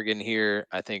take Oregon here.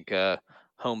 I think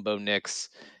home Bo Nix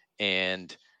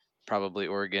and probably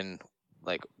Oregon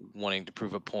like wanting to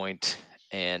prove a point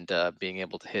and being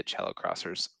able to hit shallow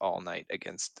crossers all night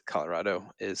against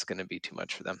Colorado is going to be too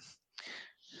much for them.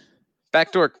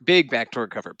 Big backdoor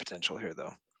cover potential here,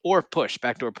 though. Or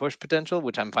backdoor push potential,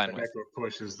 which I'm fine with. Backdoor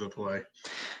push is the play.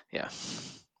 Yeah.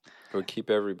 It would keep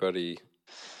everybody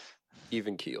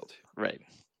even keeled. Right.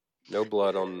 No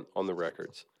blood on the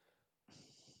records.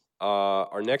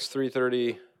 Our next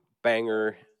 3:30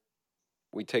 banger,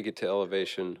 we take it to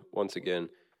elevation once again.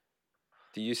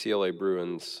 The UCLA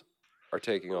Bruins are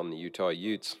taking on the Utah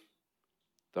Utes.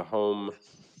 The home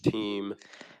team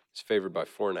is favored by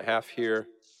 4.5 here.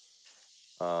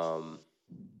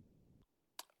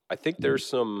 I think there's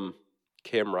some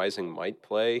Cam Rising might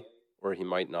play, or he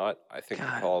might not. I think the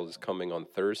call is coming on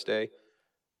Thursday.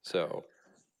 So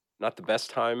not the best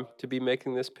time to be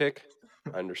making this pick.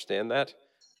 I understand that.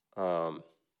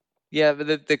 Yeah,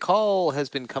 but the call has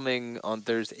been coming on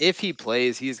Thursday. If he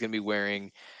plays, he's going to be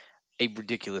wearing a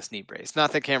ridiculous knee brace.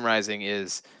 Not that Cam Rising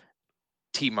is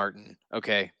T. Martin,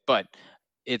 okay? But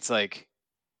it's like,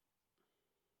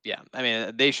 yeah, I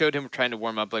mean, they showed him trying to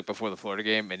warm up like before the Florida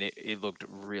game, and it looked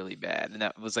really bad, and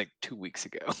that was like 2 weeks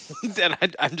ago. And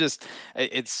I'm just,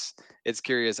 it's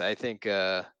curious. I think,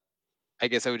 I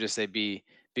guess I would just say be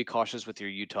cautious with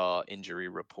your Utah injury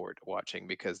report watching,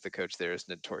 because the coach there is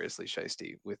notoriously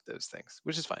shisty with those things,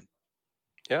 which is fine.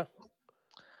 Yeah.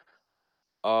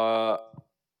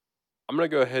 I'm going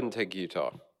to go ahead and take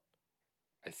Utah.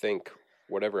 I think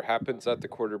whatever happens at the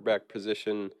quarterback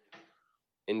position,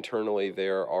 internally, they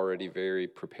are already very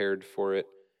prepared for it.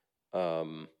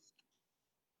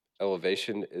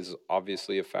 Elevation is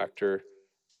obviously a factor.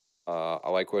 I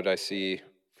like what I see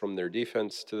from their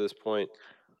defense to this point,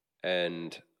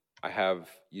 and I have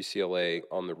UCLA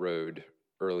on the road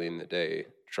early in the day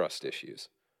trust issues.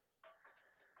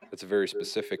 It's a very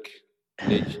specific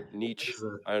niche,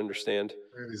 I understand.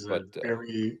 That is but, a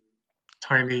very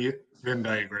tiny Venn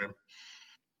diagram.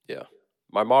 Yeah.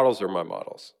 My models are my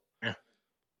models. Yeah.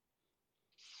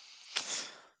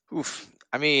 Oof.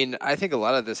 I mean, I think a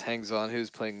lot of this hangs on who's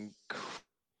playing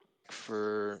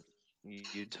for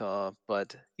Utah,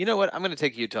 but you know what? I'm going to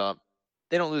take Utah.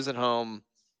 They don't lose at home.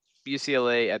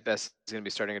 UCLA at best is going to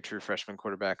be starting a true freshman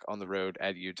quarterback on the road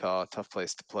at Utah. Tough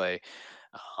place to play.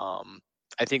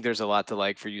 I think there's a lot to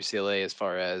like for UCLA as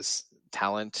far as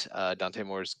talent. Dante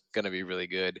Moore's going to be really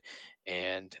good,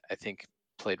 and I think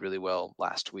played really well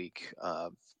last week.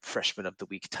 Freshman of the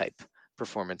week type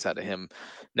performance out of him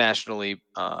nationally,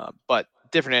 but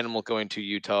different animal going to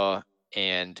Utah.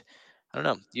 And I don't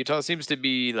know. Utah seems to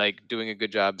be like doing a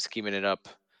good job scheming it up.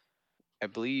 I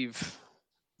believe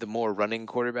the more running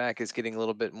quarterback is getting a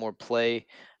little bit more play.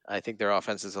 I think their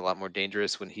offense is a lot more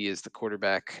dangerous when he is the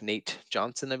quarterback. Nate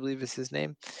Johnson, I believe, is his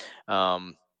name.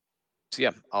 So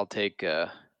yeah, I'll take the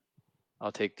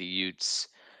Utes.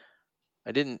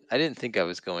 I didn't think I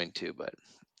was going to, but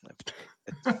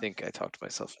I think I talked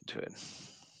myself into it.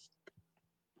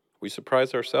 We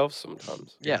surprise ourselves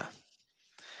sometimes. Yeah.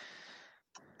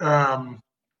 Yeah,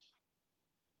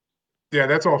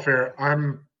 that's all fair.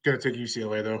 I'm gonna take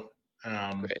UCLA though.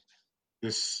 Great.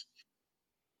 This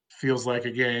feels like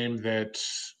a game that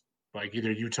like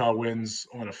either Utah wins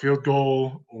on a field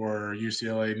goal or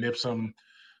UCLA nips them.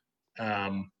 I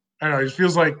don't know. It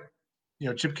feels like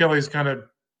Chip Kelly's kind of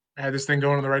had this thing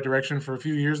going in the right direction for a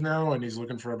few years now, and he's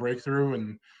looking for a breakthrough.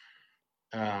 And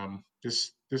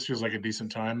this feels like a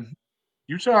decent time.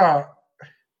 Utah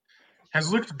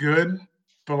has looked good,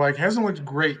 but like hasn't looked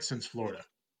great since Florida.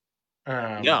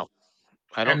 No,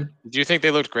 I don't. And Do you think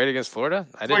they looked great against Florida?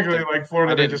 I didn't frankly, think. like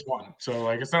Florida, I they didn't. just won. So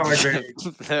like it's not like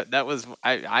they. that was.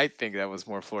 I think that was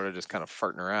more Florida just kind of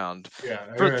farting around Yeah,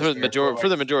 I for think that's the fair, majority but, for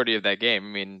the like, majority of that game. I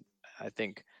mean, I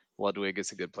think Ludwig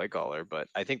is a good play caller, but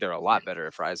I think they're a lot better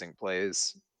if Rising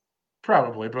plays.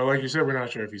 probably, but like you said, we're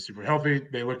not sure if he's super healthy.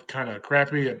 They looked kind of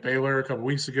crappy at Baylor a couple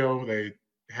weeks ago. They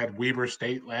had Weber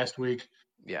State last week.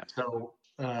 Yeah. So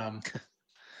I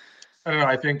don't know.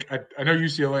 I know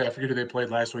UCLA. I forget who they played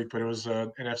last week, but it was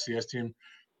an FCS team.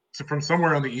 So from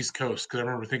somewhere on the East Coast, because I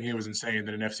remember thinking it was insane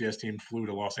that an FCS team flew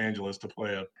to Los Angeles to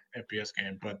play a FBS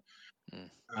game. But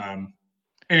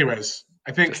anyways,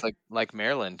 I think just like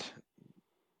Maryland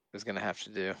is going to have to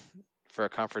do for a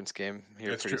conference game here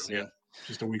that's pretty true. soon. Yeah,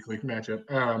 just a weekly matchup.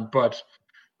 But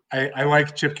I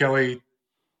like Chip Kelly.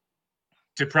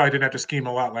 Probably didn't have to scheme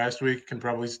a lot last week. Can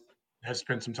probably have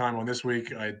spent some time on this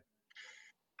week. I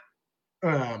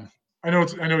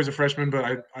know he's a freshman,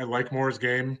 but I like Moore's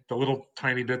game. The little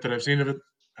tiny bit that I've seen of it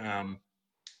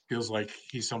feels like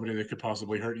he's somebody that could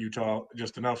possibly hurt Utah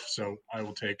just enough. So I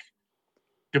will take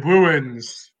the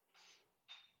Bruins.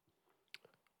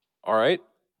 All right.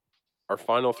 Our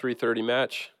final 3:30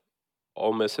 match,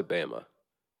 Ole Miss at Bama.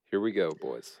 Here we go,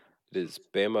 boys. It is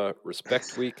Bama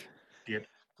Respect Week. Get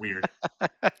weird.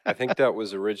 I think that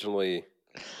was originally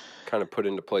kind of put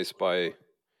into place by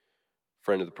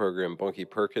friend of the program, Bunky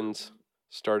Perkins,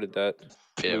 started that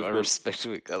Yeah, movement. Respect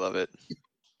Week. I love it.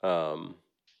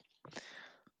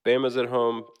 Bama's at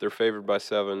home. They're favored by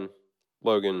 7.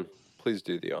 Logan, please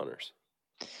do the honors.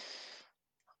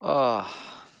 Oh,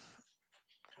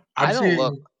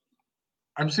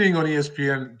 I'm seeing on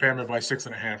ESPN Bama by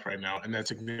 6.5 right now, and that's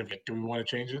significant. Do we want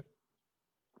to change it?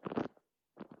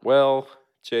 Well,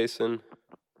 Jason,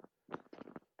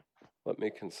 let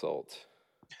me consult.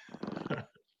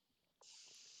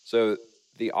 So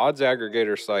the odds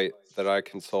aggregator site that I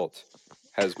consult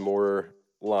has more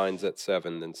lines at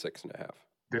 7 than 6.5.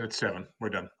 Then it's 7. We're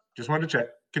done. Just wanted to check.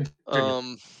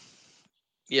 Continue.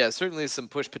 Yeah, certainly some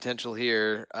push potential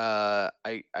here.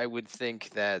 I would think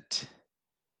that.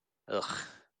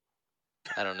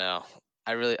 I don't know.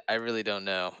 I really don't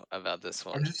know about this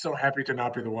one. I'm just so happy to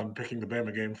not be the one picking the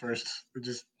Bama game first.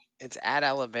 It's at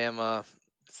Alabama.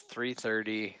 It's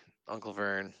 3:30. Uncle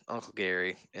Vern, Uncle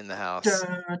Gary in the house.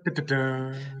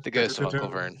 The ghost of Uncle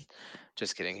Vern.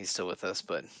 Just kidding. He's still with us,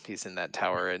 but he's in that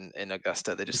tower in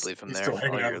Augusta. They just leave him there. He's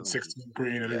still hanging out in 16th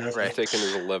Green in Augusta. Right. Taking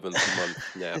his 11th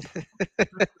month nap.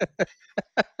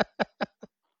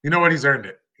 You know what? He's earned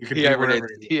it. He hibernates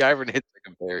like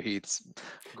a bear. He eats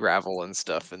gravel and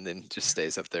stuff, and then just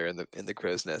stays up there in the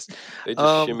crow's nest. They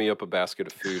just shimmy up a basket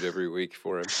of food every week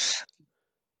for him.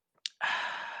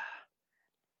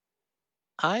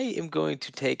 I am going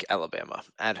to take Alabama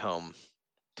at home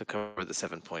to cover the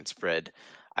 7-point spread.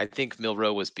 I think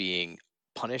Milroe was being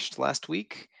punished last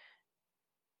week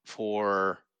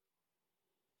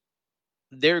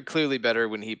they're clearly better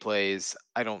when he plays.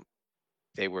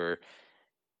 They were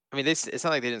I mean, it's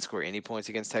not like they didn't score any points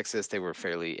against Texas. They were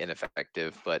fairly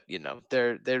ineffective, but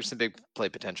there's some big play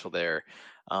potential there.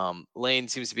 Lane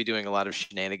seems to be doing a lot of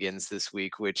shenanigans this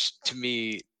week, which to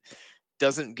me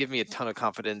doesn't give me a ton of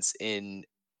confidence in.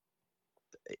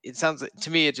 It sounds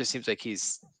to me, it just seems like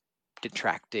he's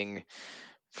detracting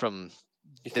from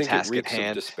the task at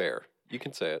hand. Of despair. You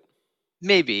can say it.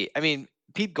 Maybe. I mean,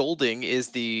 Pete Golding is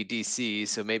the DC,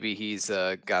 so maybe he's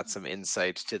got some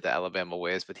insight to the Alabama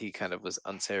ways, but he kind of was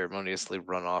unceremoniously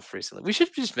run off recently. We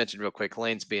should just mention real quick,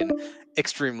 Lane's been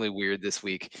extremely weird this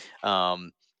week.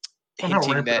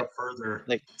 Hinting that further.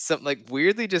 like something like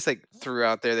weirdly just like threw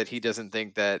out there that he doesn't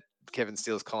think that Kevin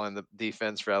Steele's calling the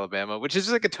defense for Alabama, which is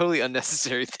just like a totally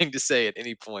unnecessary thing to say at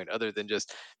any point other than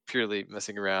just purely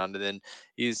messing around. And then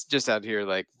he's just out here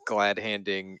like glad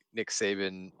handing Nick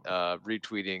Saban,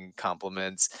 retweeting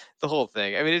compliments, the whole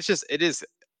thing. I mean, it is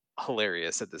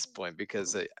hilarious at this point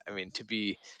because I mean, to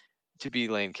be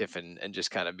Lane Kiffin and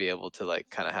just kind of be able to like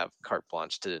kind of have carte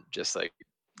blanche to just like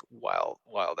wild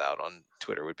out on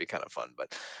Twitter would be kind of fun.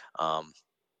 But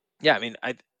yeah, I mean,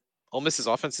 Ole Miss's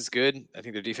offense is good. I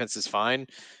think their defense is fine.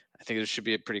 I think it should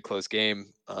be a pretty close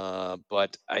game.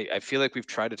 But I feel like we've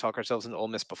tried to talk ourselves into Ole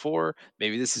Miss before.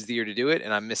 Maybe this is the year to do it,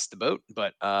 and I missed the boat.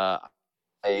 But I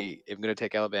am going to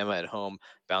take Alabama at home.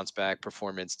 Bounce back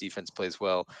performance. Defense plays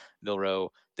well.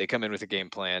 Milroe, they come in with a game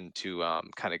plan to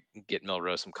kind of get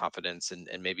Milroe some confidence and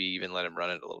maybe even let him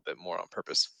run it a little bit more on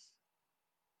purpose.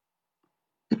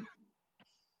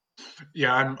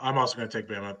 Yeah, I'm also going to take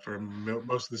Bama for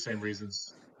most of the same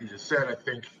reasons you just said. I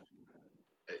think,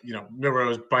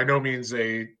 Milroe is by no means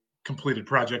a completed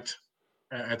project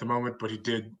at the moment, but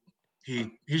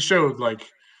he showed like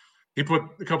he put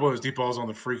a couple of his deep balls on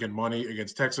the freaking money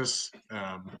against Texas.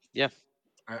 Yeah,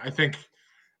 I think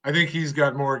he's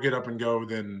got more get up and go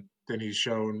than he's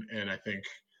shown, and I think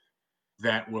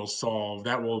that will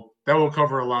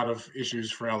cover a lot of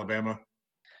issues for Alabama.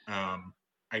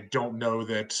 I don't know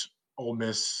that Ole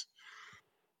Miss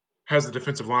has the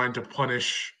defensive line to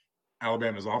punish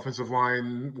Alabama's offensive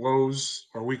line woes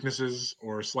or weaknesses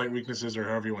or slight weaknesses or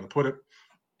however you want to put it.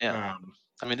 Yeah.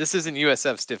 I mean, this isn't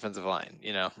USF's defensive line,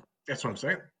 That's what I'm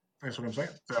saying.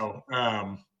 So,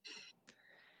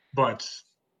 but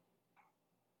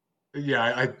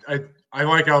yeah, I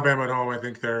like Alabama at home. I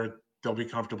think they'll be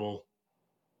comfortable,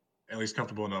 at least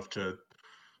comfortable enough to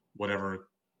whatever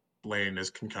Lane is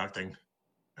concocting.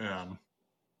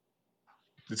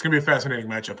 It's going to be a fascinating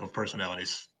matchup of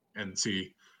personalities and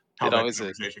see how that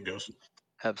conversation goes.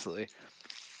 Absolutely.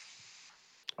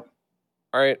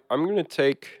 All right, I'm going to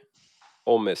take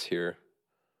Ole Miss here.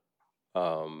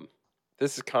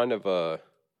 This is kind of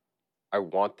I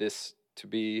want this to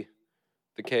be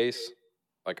the case.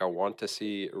 Like, I want to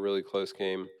see a really close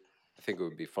game. I think it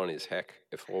would be funny as heck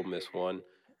if Ole Miss won.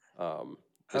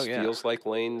 This feels like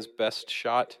Lane's best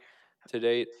shot to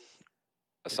date,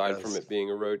 aside from it being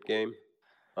a road game.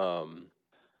 I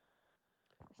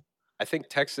think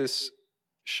Texas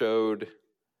showed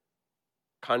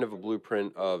kind of a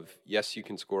blueprint of, yes, you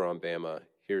can score on Bama.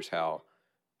 Here's how.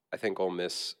 I think Ole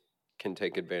Miss can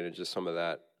take advantage of some of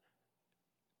that.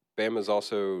 Bama's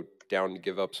also down to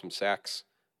give up some sacks.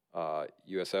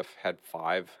 USF had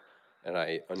 5, and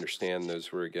I understand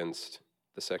those were against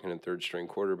the second and third string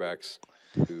quarterbacks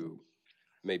who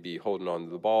may be holding on to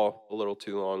the ball a little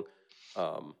too long.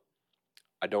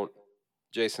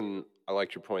 Jason, I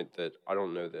liked your point that I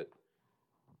don't know that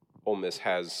Ole Miss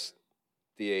has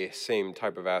the same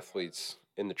type of athletes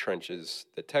in the trenches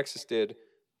that Texas did,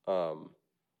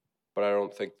 but I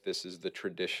don't think this is the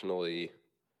traditionally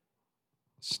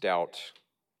stout,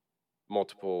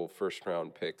 multiple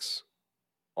first-round picks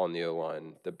on the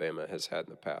O-line that Bama has had in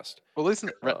the past. Well, listen,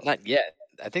 not yet.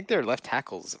 I think their left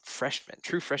tackle's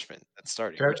true freshman that's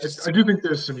starting. I do think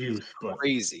there's some youth, but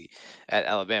crazy at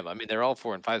Alabama. I mean, they're all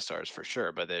 4 and 5 stars for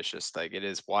sure, but it's just like it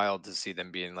is wild to see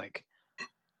them being like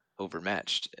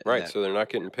overmatched. Right, so they're not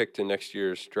getting picked in next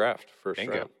year's draft first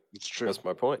round. It's true. That's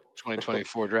my point.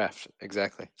 2024 draft,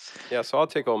 exactly. Yeah, so I'll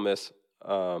take Ole Miss.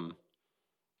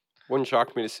 Wouldn't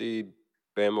shock me to see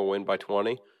Bama win by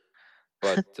 20,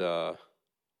 but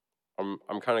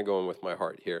I'm kind of going with my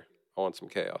heart here. I want some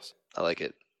chaos. I like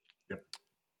it. Yep.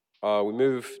 We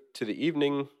move to the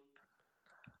evening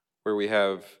where we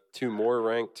have 2 more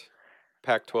ranked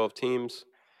Pac-12 teams.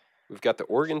 We've got the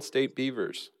Oregon State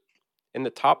Beavers in the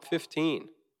top 15,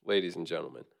 ladies and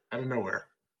gentlemen. Out of nowhere.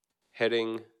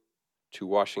 Heading to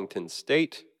Washington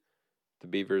State. The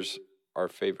Beavers are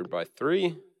favored by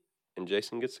 3, and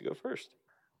Jason gets to go first.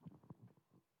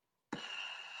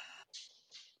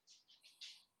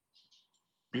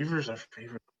 Beavers are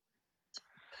favored.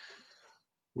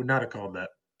 Would not have called that.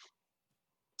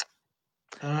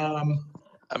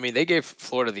 I mean, they gave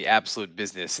Florida the absolute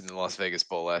business in the Las Vegas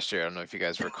Bowl last year. I don't know if you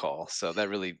guys recall. So that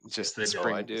really just they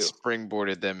did.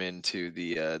 springboarded them into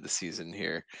the season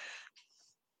here.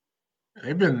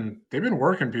 They've been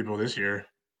working people this year.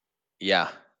 Yeah.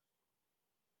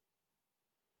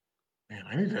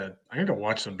 Man, I need to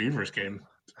watch some Beavers game.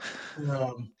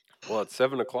 Well, at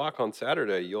 7:00 on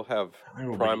Saturday, you'll have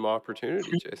prime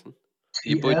opportunity, Jason.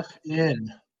 TFN.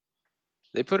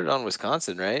 They put it on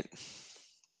Wisconsin, right?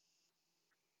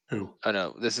 Who? Oh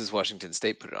no, this is Washington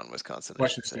State put it on Wisconsin.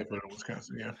 Washington State put it on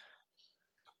Wisconsin. Yeah.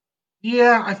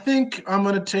 Yeah, I think I'm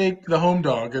going to take the home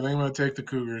dog. I think I'm going to take the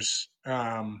Cougars.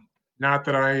 Not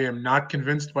that I am not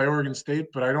convinced by Oregon State,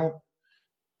 but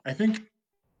I think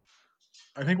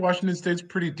Washington State's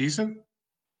pretty decent.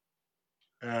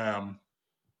 They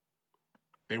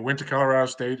went to Colorado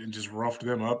State and just roughed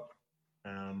them up.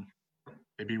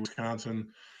 They beat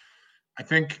Wisconsin. I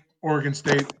think Oregon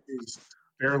State is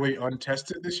fairly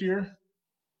untested this year.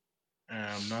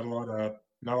 Not a lot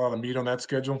of meat on that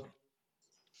schedule.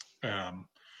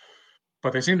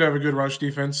 But they seem to have a good rush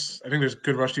defense. I think there's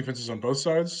good rush defenses on both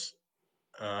sides,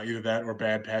 either that or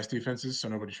bad pass defenses, so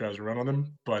nobody tries to run on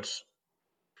them. But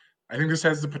I think this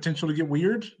has the potential to get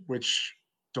weird, which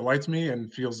delights me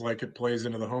and feels like it plays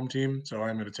into the home team. So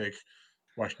I'm going to take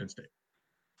Washington State.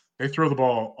 They throw the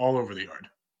ball all over the yard.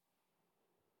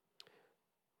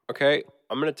 Okay,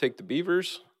 I'm going to take the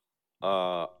Beavers.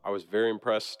 I was very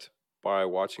impressed by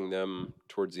watching them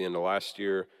towards the end of last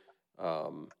year.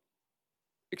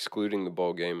 Excluding the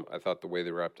bowl game, I thought the way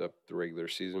they wrapped up the regular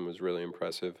season was really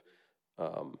impressive.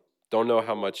 Don't know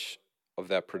how much of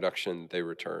that production they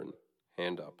return.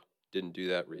 Hand up. Didn't do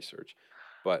that research.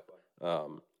 But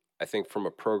I think from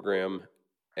a program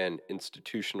and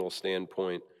institutional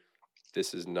standpoint,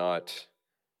 this is not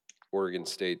Oregon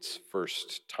State's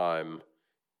first time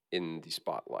in the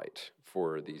spotlight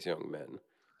for these young men.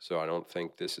 So I don't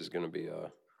think this is going to be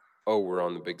we're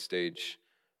on the big stage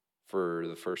for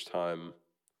the first time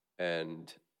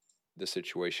and the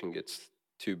situation gets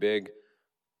too big.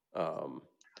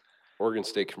 Oregon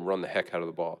State can run the heck out of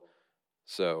the ball.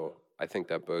 So I think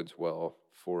that bodes well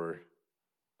for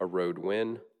a road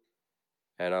win.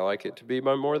 And I like it to be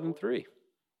by more than 3.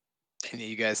 And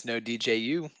you guys know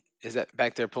DJU is that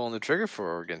back there pulling the trigger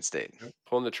for Oregon State.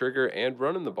 Pulling the trigger and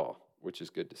running the ball, which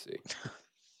is good to see.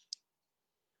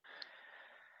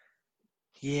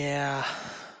 Yeah.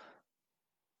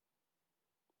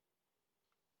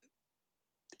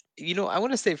 I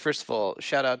want to say, first of all,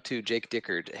 shout out to Jake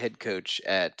Dickard, head coach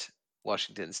at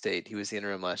Washington State. He was the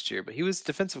interim last year, but he was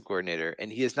defensive coordinator,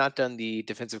 and he has not done the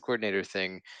defensive coordinator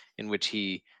thing in which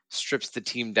he strips the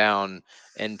team down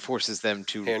and forces them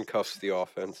to handcuffs the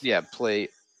offense. Yeah, play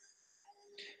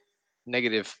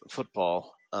negative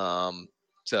football.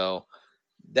 So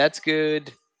that's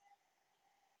good.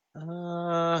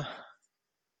 Yeah,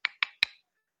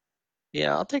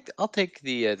 I'll take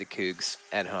the Cougs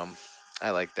at home. I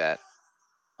like that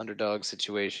underdog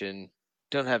situation.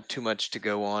 Don't have too much to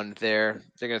go on there.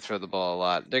 They're gonna throw the ball a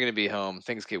lot. They're gonna be home.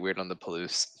 Things get weird on the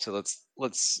Palouse. So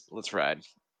let's ride.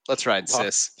 Let's ride,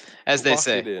 sis. As they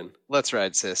say. Let's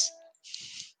ride, sis.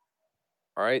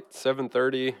 All right,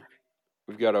 7:30.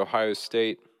 We've got Ohio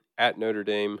State at Notre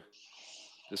Dame.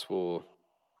 This will,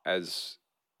 as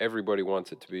everybody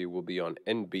wants it to be, will be on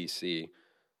NBC,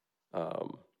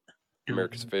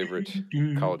 America's favorite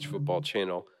college football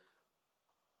channel.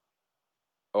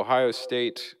 Ohio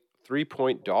State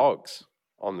 3-point dogs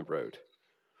on the road.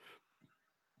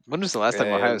 When was the last time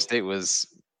Ohio State was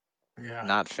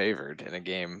not favored in a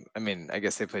game? I mean, I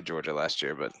guess they played Georgia last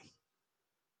year, but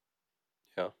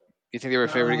yeah. You think they were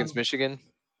favored against Michigan?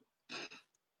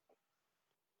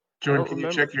 Jordan, can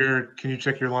you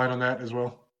check your line on that as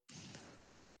well?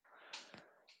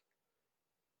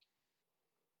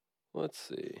 Let's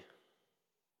see.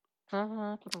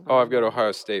 Oh, I've got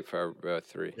Ohio State for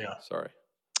 3. Yeah. Sorry.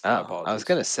 Oh, I was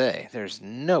going to say, there's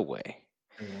no way.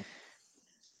 Mm-hmm.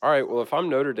 All right, well, if I'm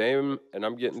Notre Dame and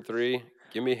I'm getting 3,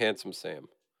 give me Handsome Sam.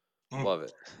 Love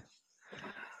it.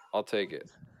 I'll take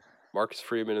it. Marcus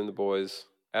Freeman and the boys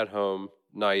at home,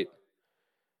 night.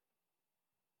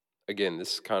 Again,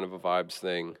 this is kind of a vibes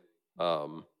thing.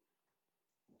 Ohio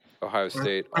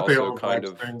State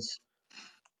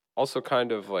also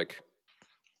kind of like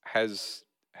has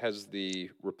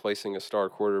the replacing a star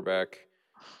quarterback.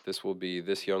 This will be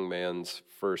this young man's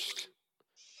first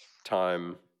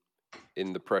time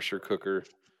in the pressure cooker,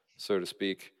 so to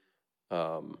speak.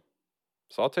 So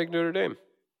I'll take Notre Dame.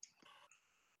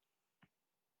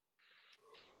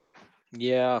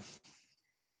 Yeah.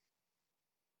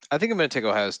 I think I'm going to take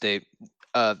Ohio State.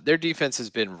 Their defense has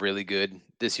been really good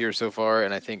this year so far,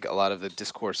 and I think a lot of the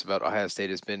discourse about Ohio State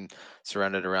has been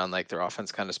surrounded around like their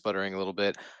offense kind of sputtering a little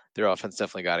bit. Their offense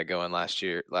definitely got it going last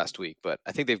week, but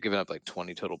I think they've given up like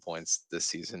 20 total points this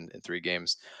season in 3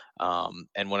 games. And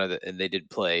they did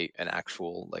play an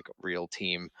actual like real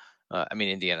team. I mean,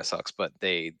 Indiana sucks, but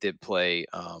they did play.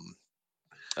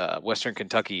 Western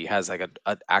Kentucky has like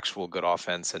an actual good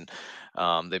offense, and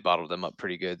they bottled them up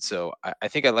pretty good. So I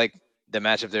think I like the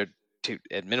matchup there to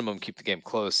at minimum keep the game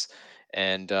close,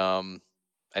 and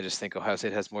I just think Ohio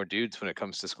State has more dudes when it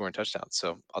comes to scoring touchdowns.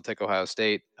 So I'll take Ohio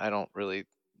State. I don't really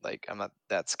I'm not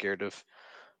that scared of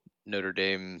Notre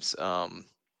Dame's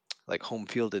like home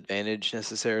field advantage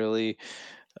necessarily.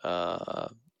 Uh,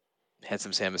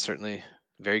 Handsome Sam is certainly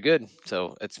very good,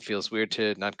 so it feels weird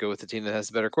to not go with the team that has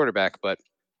the better quarterback, but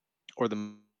or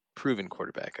the proven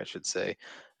quarterback, I should say,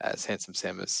 as Handsome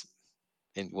Sam is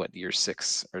in what year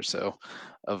 6 or so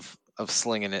of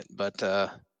slinging it. But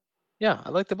yeah, I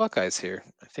like the Buckeyes here.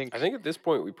 I think at this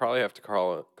point we probably have to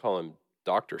call him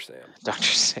Dr. Sam. Dr.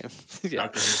 Sam. Yeah.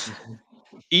 Dr. Hanson.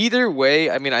 Either way,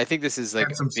 I mean, I think this is like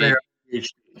Handsome Sam, PhD.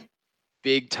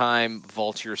 big time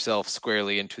vault yourself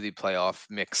squarely into the playoff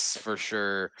mix for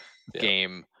sure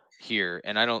game here.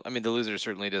 And I mean, the loser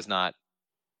certainly does not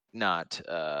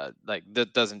like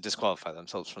that doesn't disqualify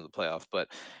themselves from the playoff, but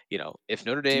if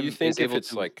Notre Do you Dame think is if able it's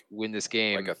to like win this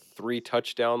game, like a 3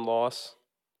 touchdown loss,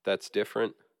 that's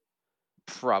different?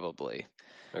 probably,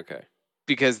 Okay.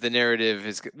 because the narrative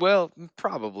is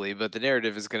probably, but the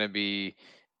narrative is going to be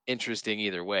interesting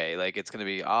either way. Like it's going to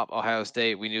be Ohio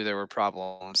State, we knew there were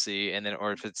problems, see, and then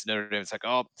or if it's Notre Dame, it's like,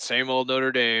 oh, same old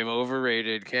Notre Dame,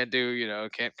 overrated, can't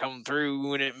can't come through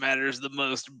when it matters the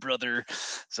most, brother.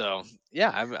 So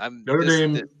yeah, I'm Notre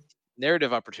Dame. the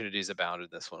narrative opportunities abound in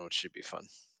this one, which should be fun.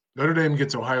 Notre Dame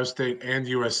gets Ohio State and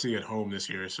USC at home this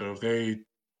year, so if they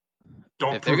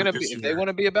don't If they're prove gonna it be, this if they year, want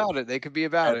to be about it, they could be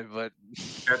about it. But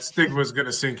that stigma is going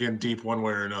to sink in deep one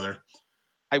way or another.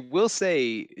 I will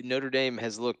say Notre Dame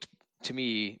has looked to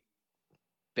me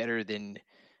better than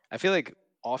I feel like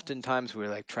oftentimes we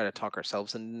like try to talk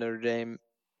ourselves into Notre Dame.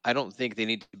 I don't think they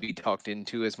need to be talked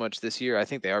into as much this year. I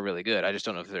think they are really good. I just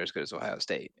don't know if they're as good as Ohio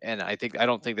State. And I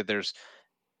don't think that there's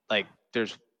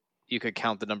you could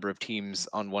count the number of teams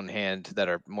on one hand that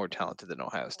are more talented than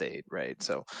Ohio State, right?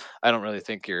 So I don't really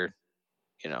think you're,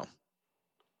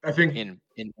 I think in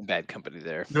bad company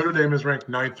there. Notre Dame is ranked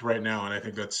 9th right now, and I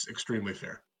think that's extremely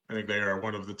fair. I think they are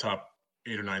one of the top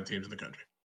 8 or 9 teams in the country.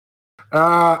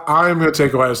 I'm going to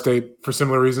take Ohio State for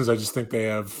similar reasons. I just think they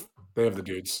have the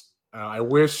dudes. I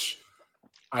wish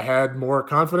I had more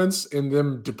confidence in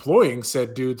them deploying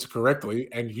said dudes correctly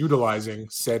and utilizing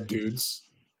said dudes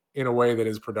in a way that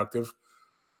is productive.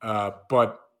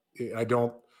 But I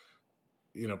don't,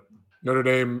 Notre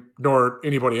Dame nor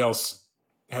anybody else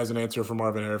has an answer for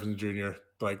Marvin Harrison Jr.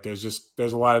 Like there's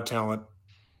a lot of talent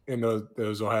in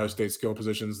those Ohio State skill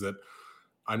positions that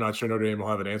I'm not sure Notre Dame will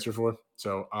have an answer for.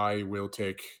 So I will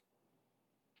take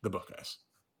the Buckeyes.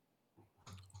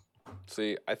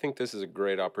 See, I think this is a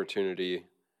great opportunity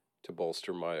to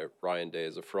bolster my Ryan Day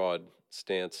as a fraud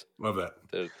stance. Love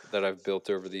that I've built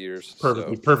over the years.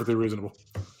 Perfectly reasonable.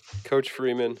 Coach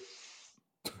Freeman,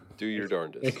 do your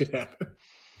darndest. It could happen.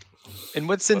 In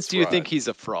what sense do you think he's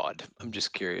a fraud? I'm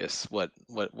just curious. What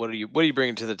are you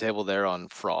bringing to the table there on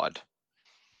fraud?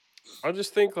 I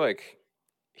just think like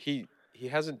he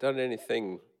hasn't done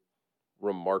anything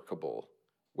remarkable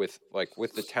with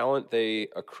the talent they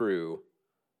accrue.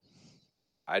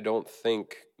 I don't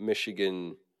think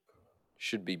Michigan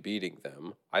should be beating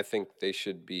them. I think they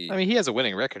should be. I mean, he has a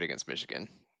winning record against Michigan.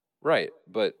 Right,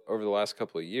 but over the last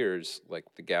couple of years, like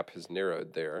the gap has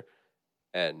narrowed there,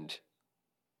 and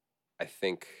I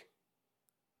think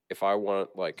if I want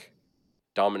like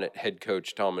dominant head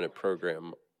coach, dominant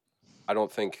program, I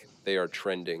don't think they are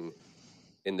trending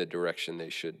in the direction they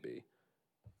should be.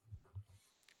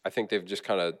 I think they've just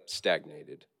kind of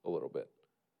stagnated a little bit.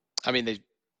 I mean,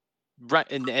 right,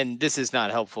 and this is not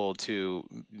helpful to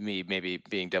me maybe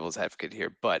being devil's advocate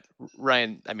here, but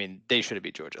Ryan, I mean, they should have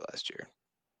beat Georgia last year.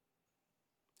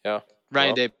 Yeah.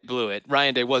 Ryan Day blew it.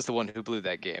 Ryan Day was the one who blew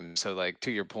that game. So, like,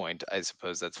 to your point, I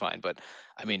suppose that's fine. But,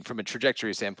 I mean, from a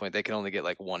trajectory standpoint, they can only get,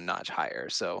 like, one notch higher.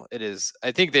 So, it is –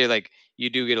 I think they, like – you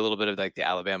do get a little bit of, like, the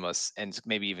Alabama and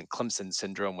maybe even Clemson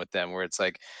syndrome with them where it's,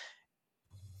 like,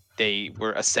 they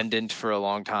were ascendant for a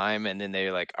long time and then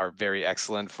they, like, are very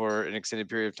excellent for an extended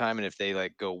period of time. And if they,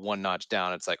 like, go one notch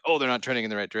down, it's like, oh, they're not trending in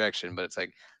the right direction. But it's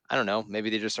like, I don't know. Maybe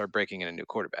they just start breaking in a new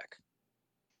quarterback.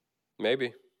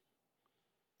 Maybe.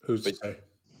 Who's to say?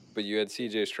 But you had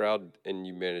C.J. Stroud, and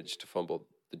you managed to fumble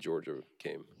the Georgia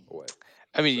game away.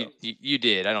 I mean, you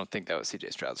did. I don't think that was C.J.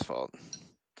 Stroud's fault.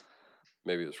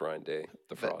 Maybe it was Ryan Day,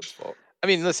 the fraud's fault. I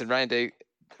mean, listen, Ryan Day,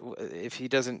 if he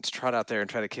doesn't trot out there and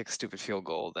try to kick a stupid field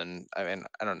goal, then I mean,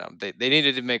 I don't know. They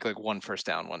needed to make like one first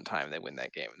down one time. They win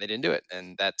that game. They didn't do it,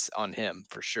 and that's on him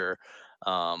for sure.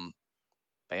 But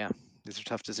yeah, these are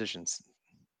tough decisions.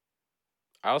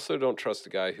 I also don't trust a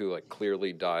guy who like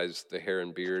clearly dyes the hair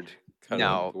and beard.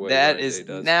 No, that is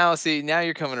now. See, now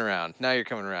you're coming around.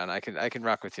 I can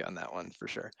rock with you on that one for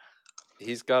sure.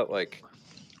 He's got like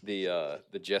the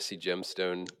Jesse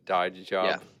Gemstone dyed job.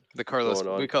 Yeah, the Carlos.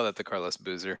 We call that the Carlos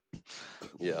Boozer.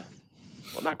 Yeah.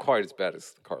 Well, not quite as bad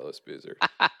as the Carlos Boozer.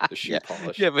 The shoe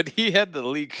polish. Yeah, but he had the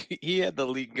leak. He had the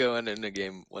leak going in a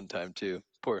game one time too.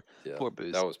 Poor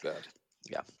Boozer. That was bad.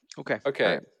 Yeah. Okay. Okay.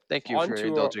 Right. Thank you for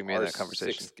indulging me in that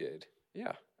conversation. Sixth grade.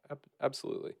 Yeah,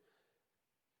 absolutely.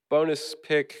 Bonus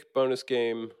pick, bonus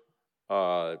game.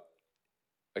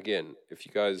 Again, if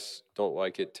you guys don't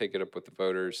like it, take it up with the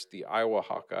voters. The Iowa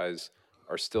Hawkeyes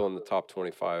are still in the top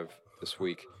 25 this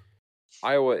week.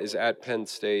 Iowa is at Penn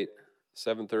State,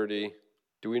 7:30.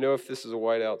 Do we know if this is a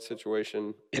whiteout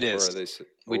situation? It is.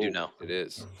 We do know. It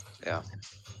is. Yeah.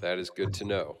 That is good to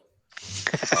know.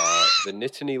 The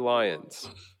Nittany Lions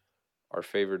are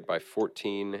favored by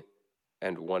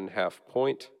 14.5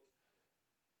 points.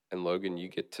 And Logan, you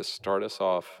get to start us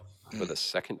off for the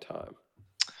second time.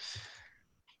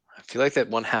 I feel like that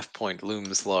 1/2 point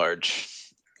looms large,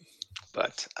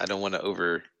 but I don't want to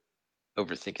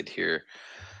overthink it here.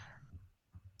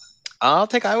 I'll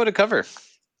take Iowa to cover.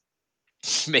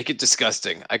 Make it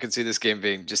disgusting. I could see this game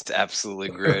being just absolutely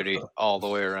grody all the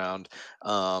way around.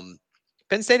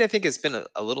 Penn State, I think, has been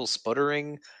a little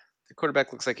sputtering. The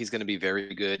quarterback looks like he's going to be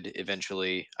very good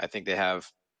eventually. I think they have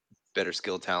better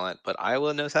skill talent, but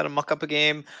Iowa knows how to muck up a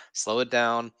game, slow it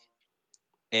down,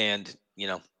 and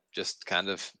just kind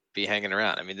of be hanging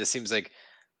around. I mean, this seems like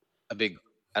a big,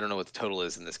 I don't know what the total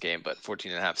is in this game, but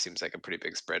 14.5 seems like a pretty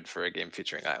big spread for a game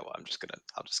featuring Iowa. I'll just gonna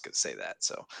say that.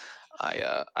 So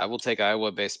I will take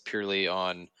Iowa based purely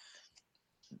on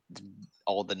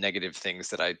all the negative things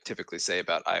that I typically say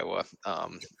about Iowa.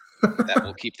 That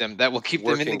will keep them in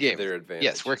the game. To their advantage.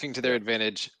 Yes, working to their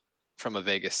advantage from a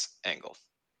Vegas angle.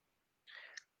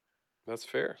 That's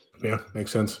fair. Yeah, makes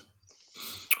sense.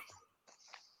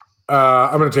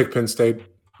 I'm going to take Penn State.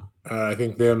 I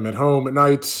think them at home at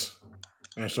night,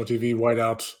 national TV,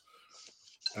 whiteout.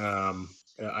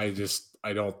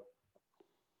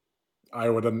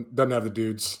 Iowa doesn't have the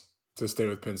dudes to stay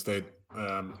with Penn State.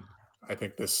 I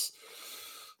think this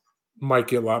might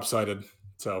get lopsided.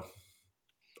 So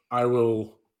I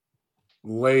will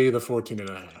lay the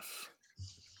 14.5.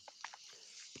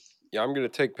 Yeah, I'm going to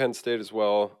take Penn State as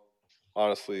well.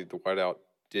 Honestly, the whiteout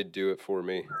did do it for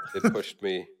me. It pushed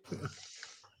me.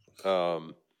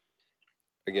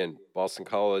 Again, Boston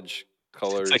College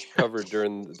colors covered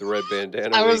during the red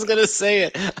bandana. I was gonna say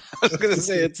it.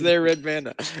 It's their red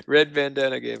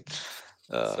bandana game.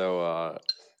 So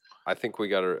I think we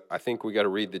gotta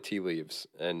read the tea leaves,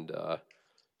 and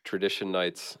tradition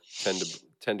nights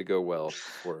tend to go well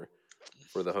for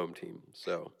the home team.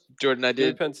 So Jordan, I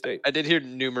did Penn State. I did hear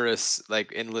numerous,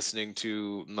 like in listening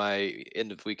to my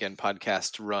end of weekend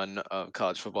podcast run of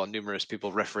college football, numerous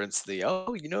people reference it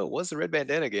was the red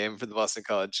bandana game for the Boston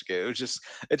College game. It's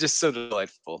just so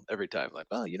delightful every time. Like,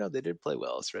 they did play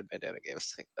well. It's red bandana game.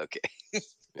 It's like, okay.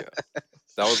 Yeah,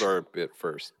 that was our bit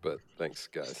first, but thanks,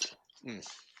 guys.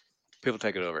 People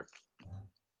take it over.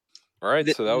 All right,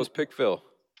 so that was Pick Phil.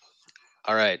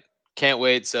 All right. Can't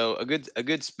wait. So a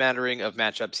good smattering of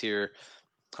matchups here.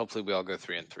 Hopefully we all go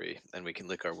 3-3 and we can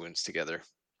lick our wounds together.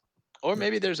 Or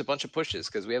maybe there's a bunch of pushes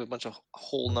because we have a bunch of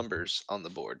whole numbers on the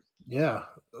board. Yeah,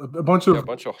 a bunch of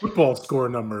football score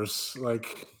numbers.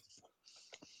 Like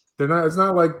it's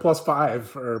not like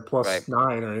 +5 or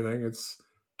 +9 or anything. It's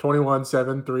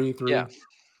 21-7, 3-3. Yeah,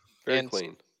 very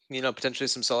clean. Potentially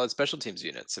some solid special teams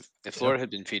units. If Florida had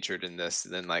been featured in this,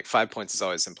 then like 5 points is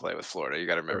always in play with Florida. You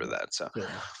got to remember that. So,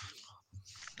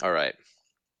 All right.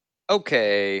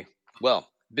 Okay. Well,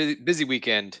 busy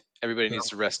weekend. Everybody needs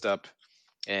to rest up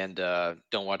and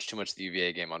don't watch too much of the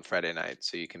UVA game on Friday night,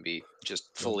 so you can be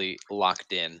just fully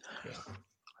locked in. Yeah.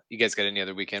 You guys got any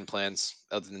other weekend plans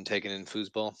other than taking in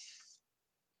foosball?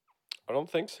 I don't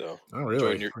think so. Oh,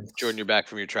 really? Jordan, you're back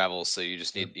from your travels, so you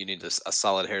just need a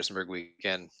solid Harrisonburg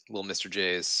weekend. Little Mr.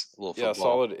 J's, little football. Yeah,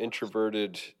 solid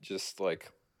introverted, just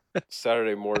like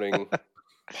Saturday morning,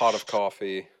 pot of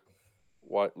coffee.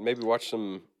 Maybe watch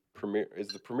some Premier. Is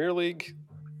the Premier League?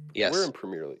 Yes, we're in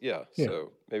Premier League. Yeah,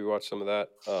 so maybe watch some of that.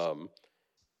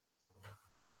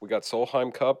 We got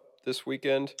Solheim Cup this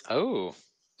weekend. Oh,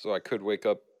 so I could wake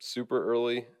up super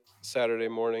early Saturday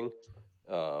morning.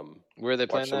 Where are they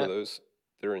playing watch some that? of those.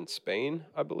 They're in Spain,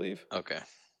 I believe. Okay.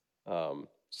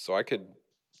 So I could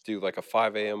do like a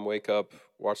 5 a.m. wake up,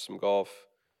 watch some golf,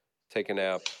 take a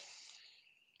nap,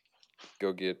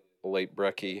 go get a late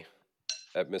brekkie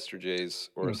at Mr. J's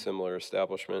or a similar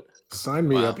establishment. Sign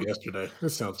me up yesterday.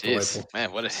 This sounds delightful. Man,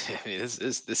 this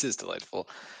is delightful.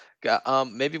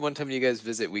 Maybe one time when you guys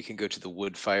visit, we can go to the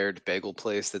wood-fired bagel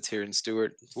place that's here in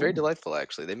Stewart. It's very delightful,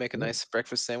 actually. They make a nice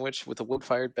breakfast sandwich with a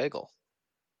wood-fired bagel.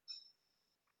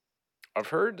 I've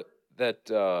heard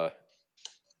that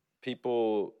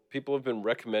people have been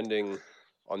recommending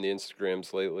on the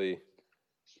Instagrams lately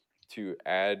to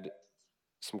add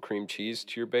some cream cheese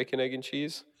to your bacon, egg, and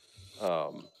cheese.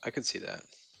 I could see that.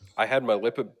 I had my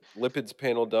lipids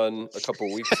panel done a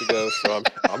couple weeks ago, so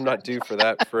I'm not due for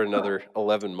that for another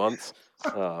 11 months.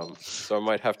 So I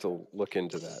might have to look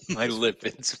into that. My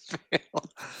lipids panel.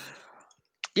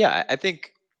 Yeah,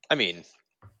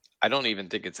 I don't even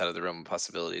think it's out of the realm of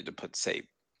possibility to put, say,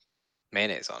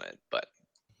 mayonnaise on it, but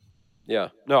yeah,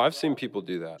 no, I've seen people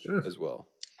do that as well.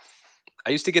 I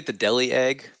used to get the deli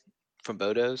egg from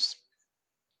Bodo's.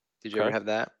 Did you ever have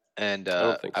that? And I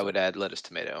don't think so. I would add lettuce,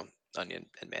 tomato, onion,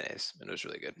 and mayonnaise, and it was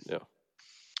really good. Yeah.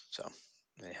 So,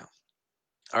 anyhow.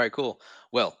 All right, cool.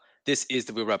 Well, this is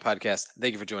the Wheel Route Podcast.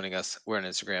 Thank you for joining us. We're on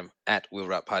Instagram at Wheel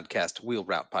Route Podcast,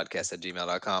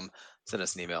 wheelroutepodcast@gmail.com. Send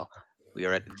us an email. We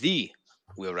are at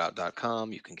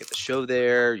thewheelroute.com. You can get the show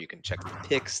there. You can check the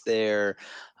pics there.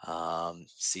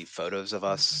 See photos of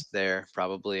us there,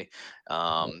 probably.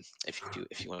 If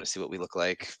you want to see what we look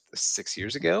like 6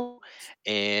 years ago.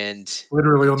 And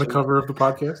literally on the cover of the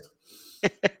podcast.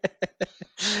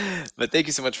 But thank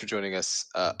you so much for joining us.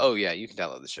 You can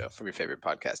download the show from your favorite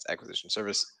podcast acquisition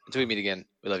service. Until we meet again,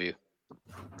 we love you.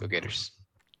 Go Gators.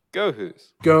 Go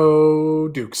Who's. Go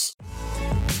Dukes.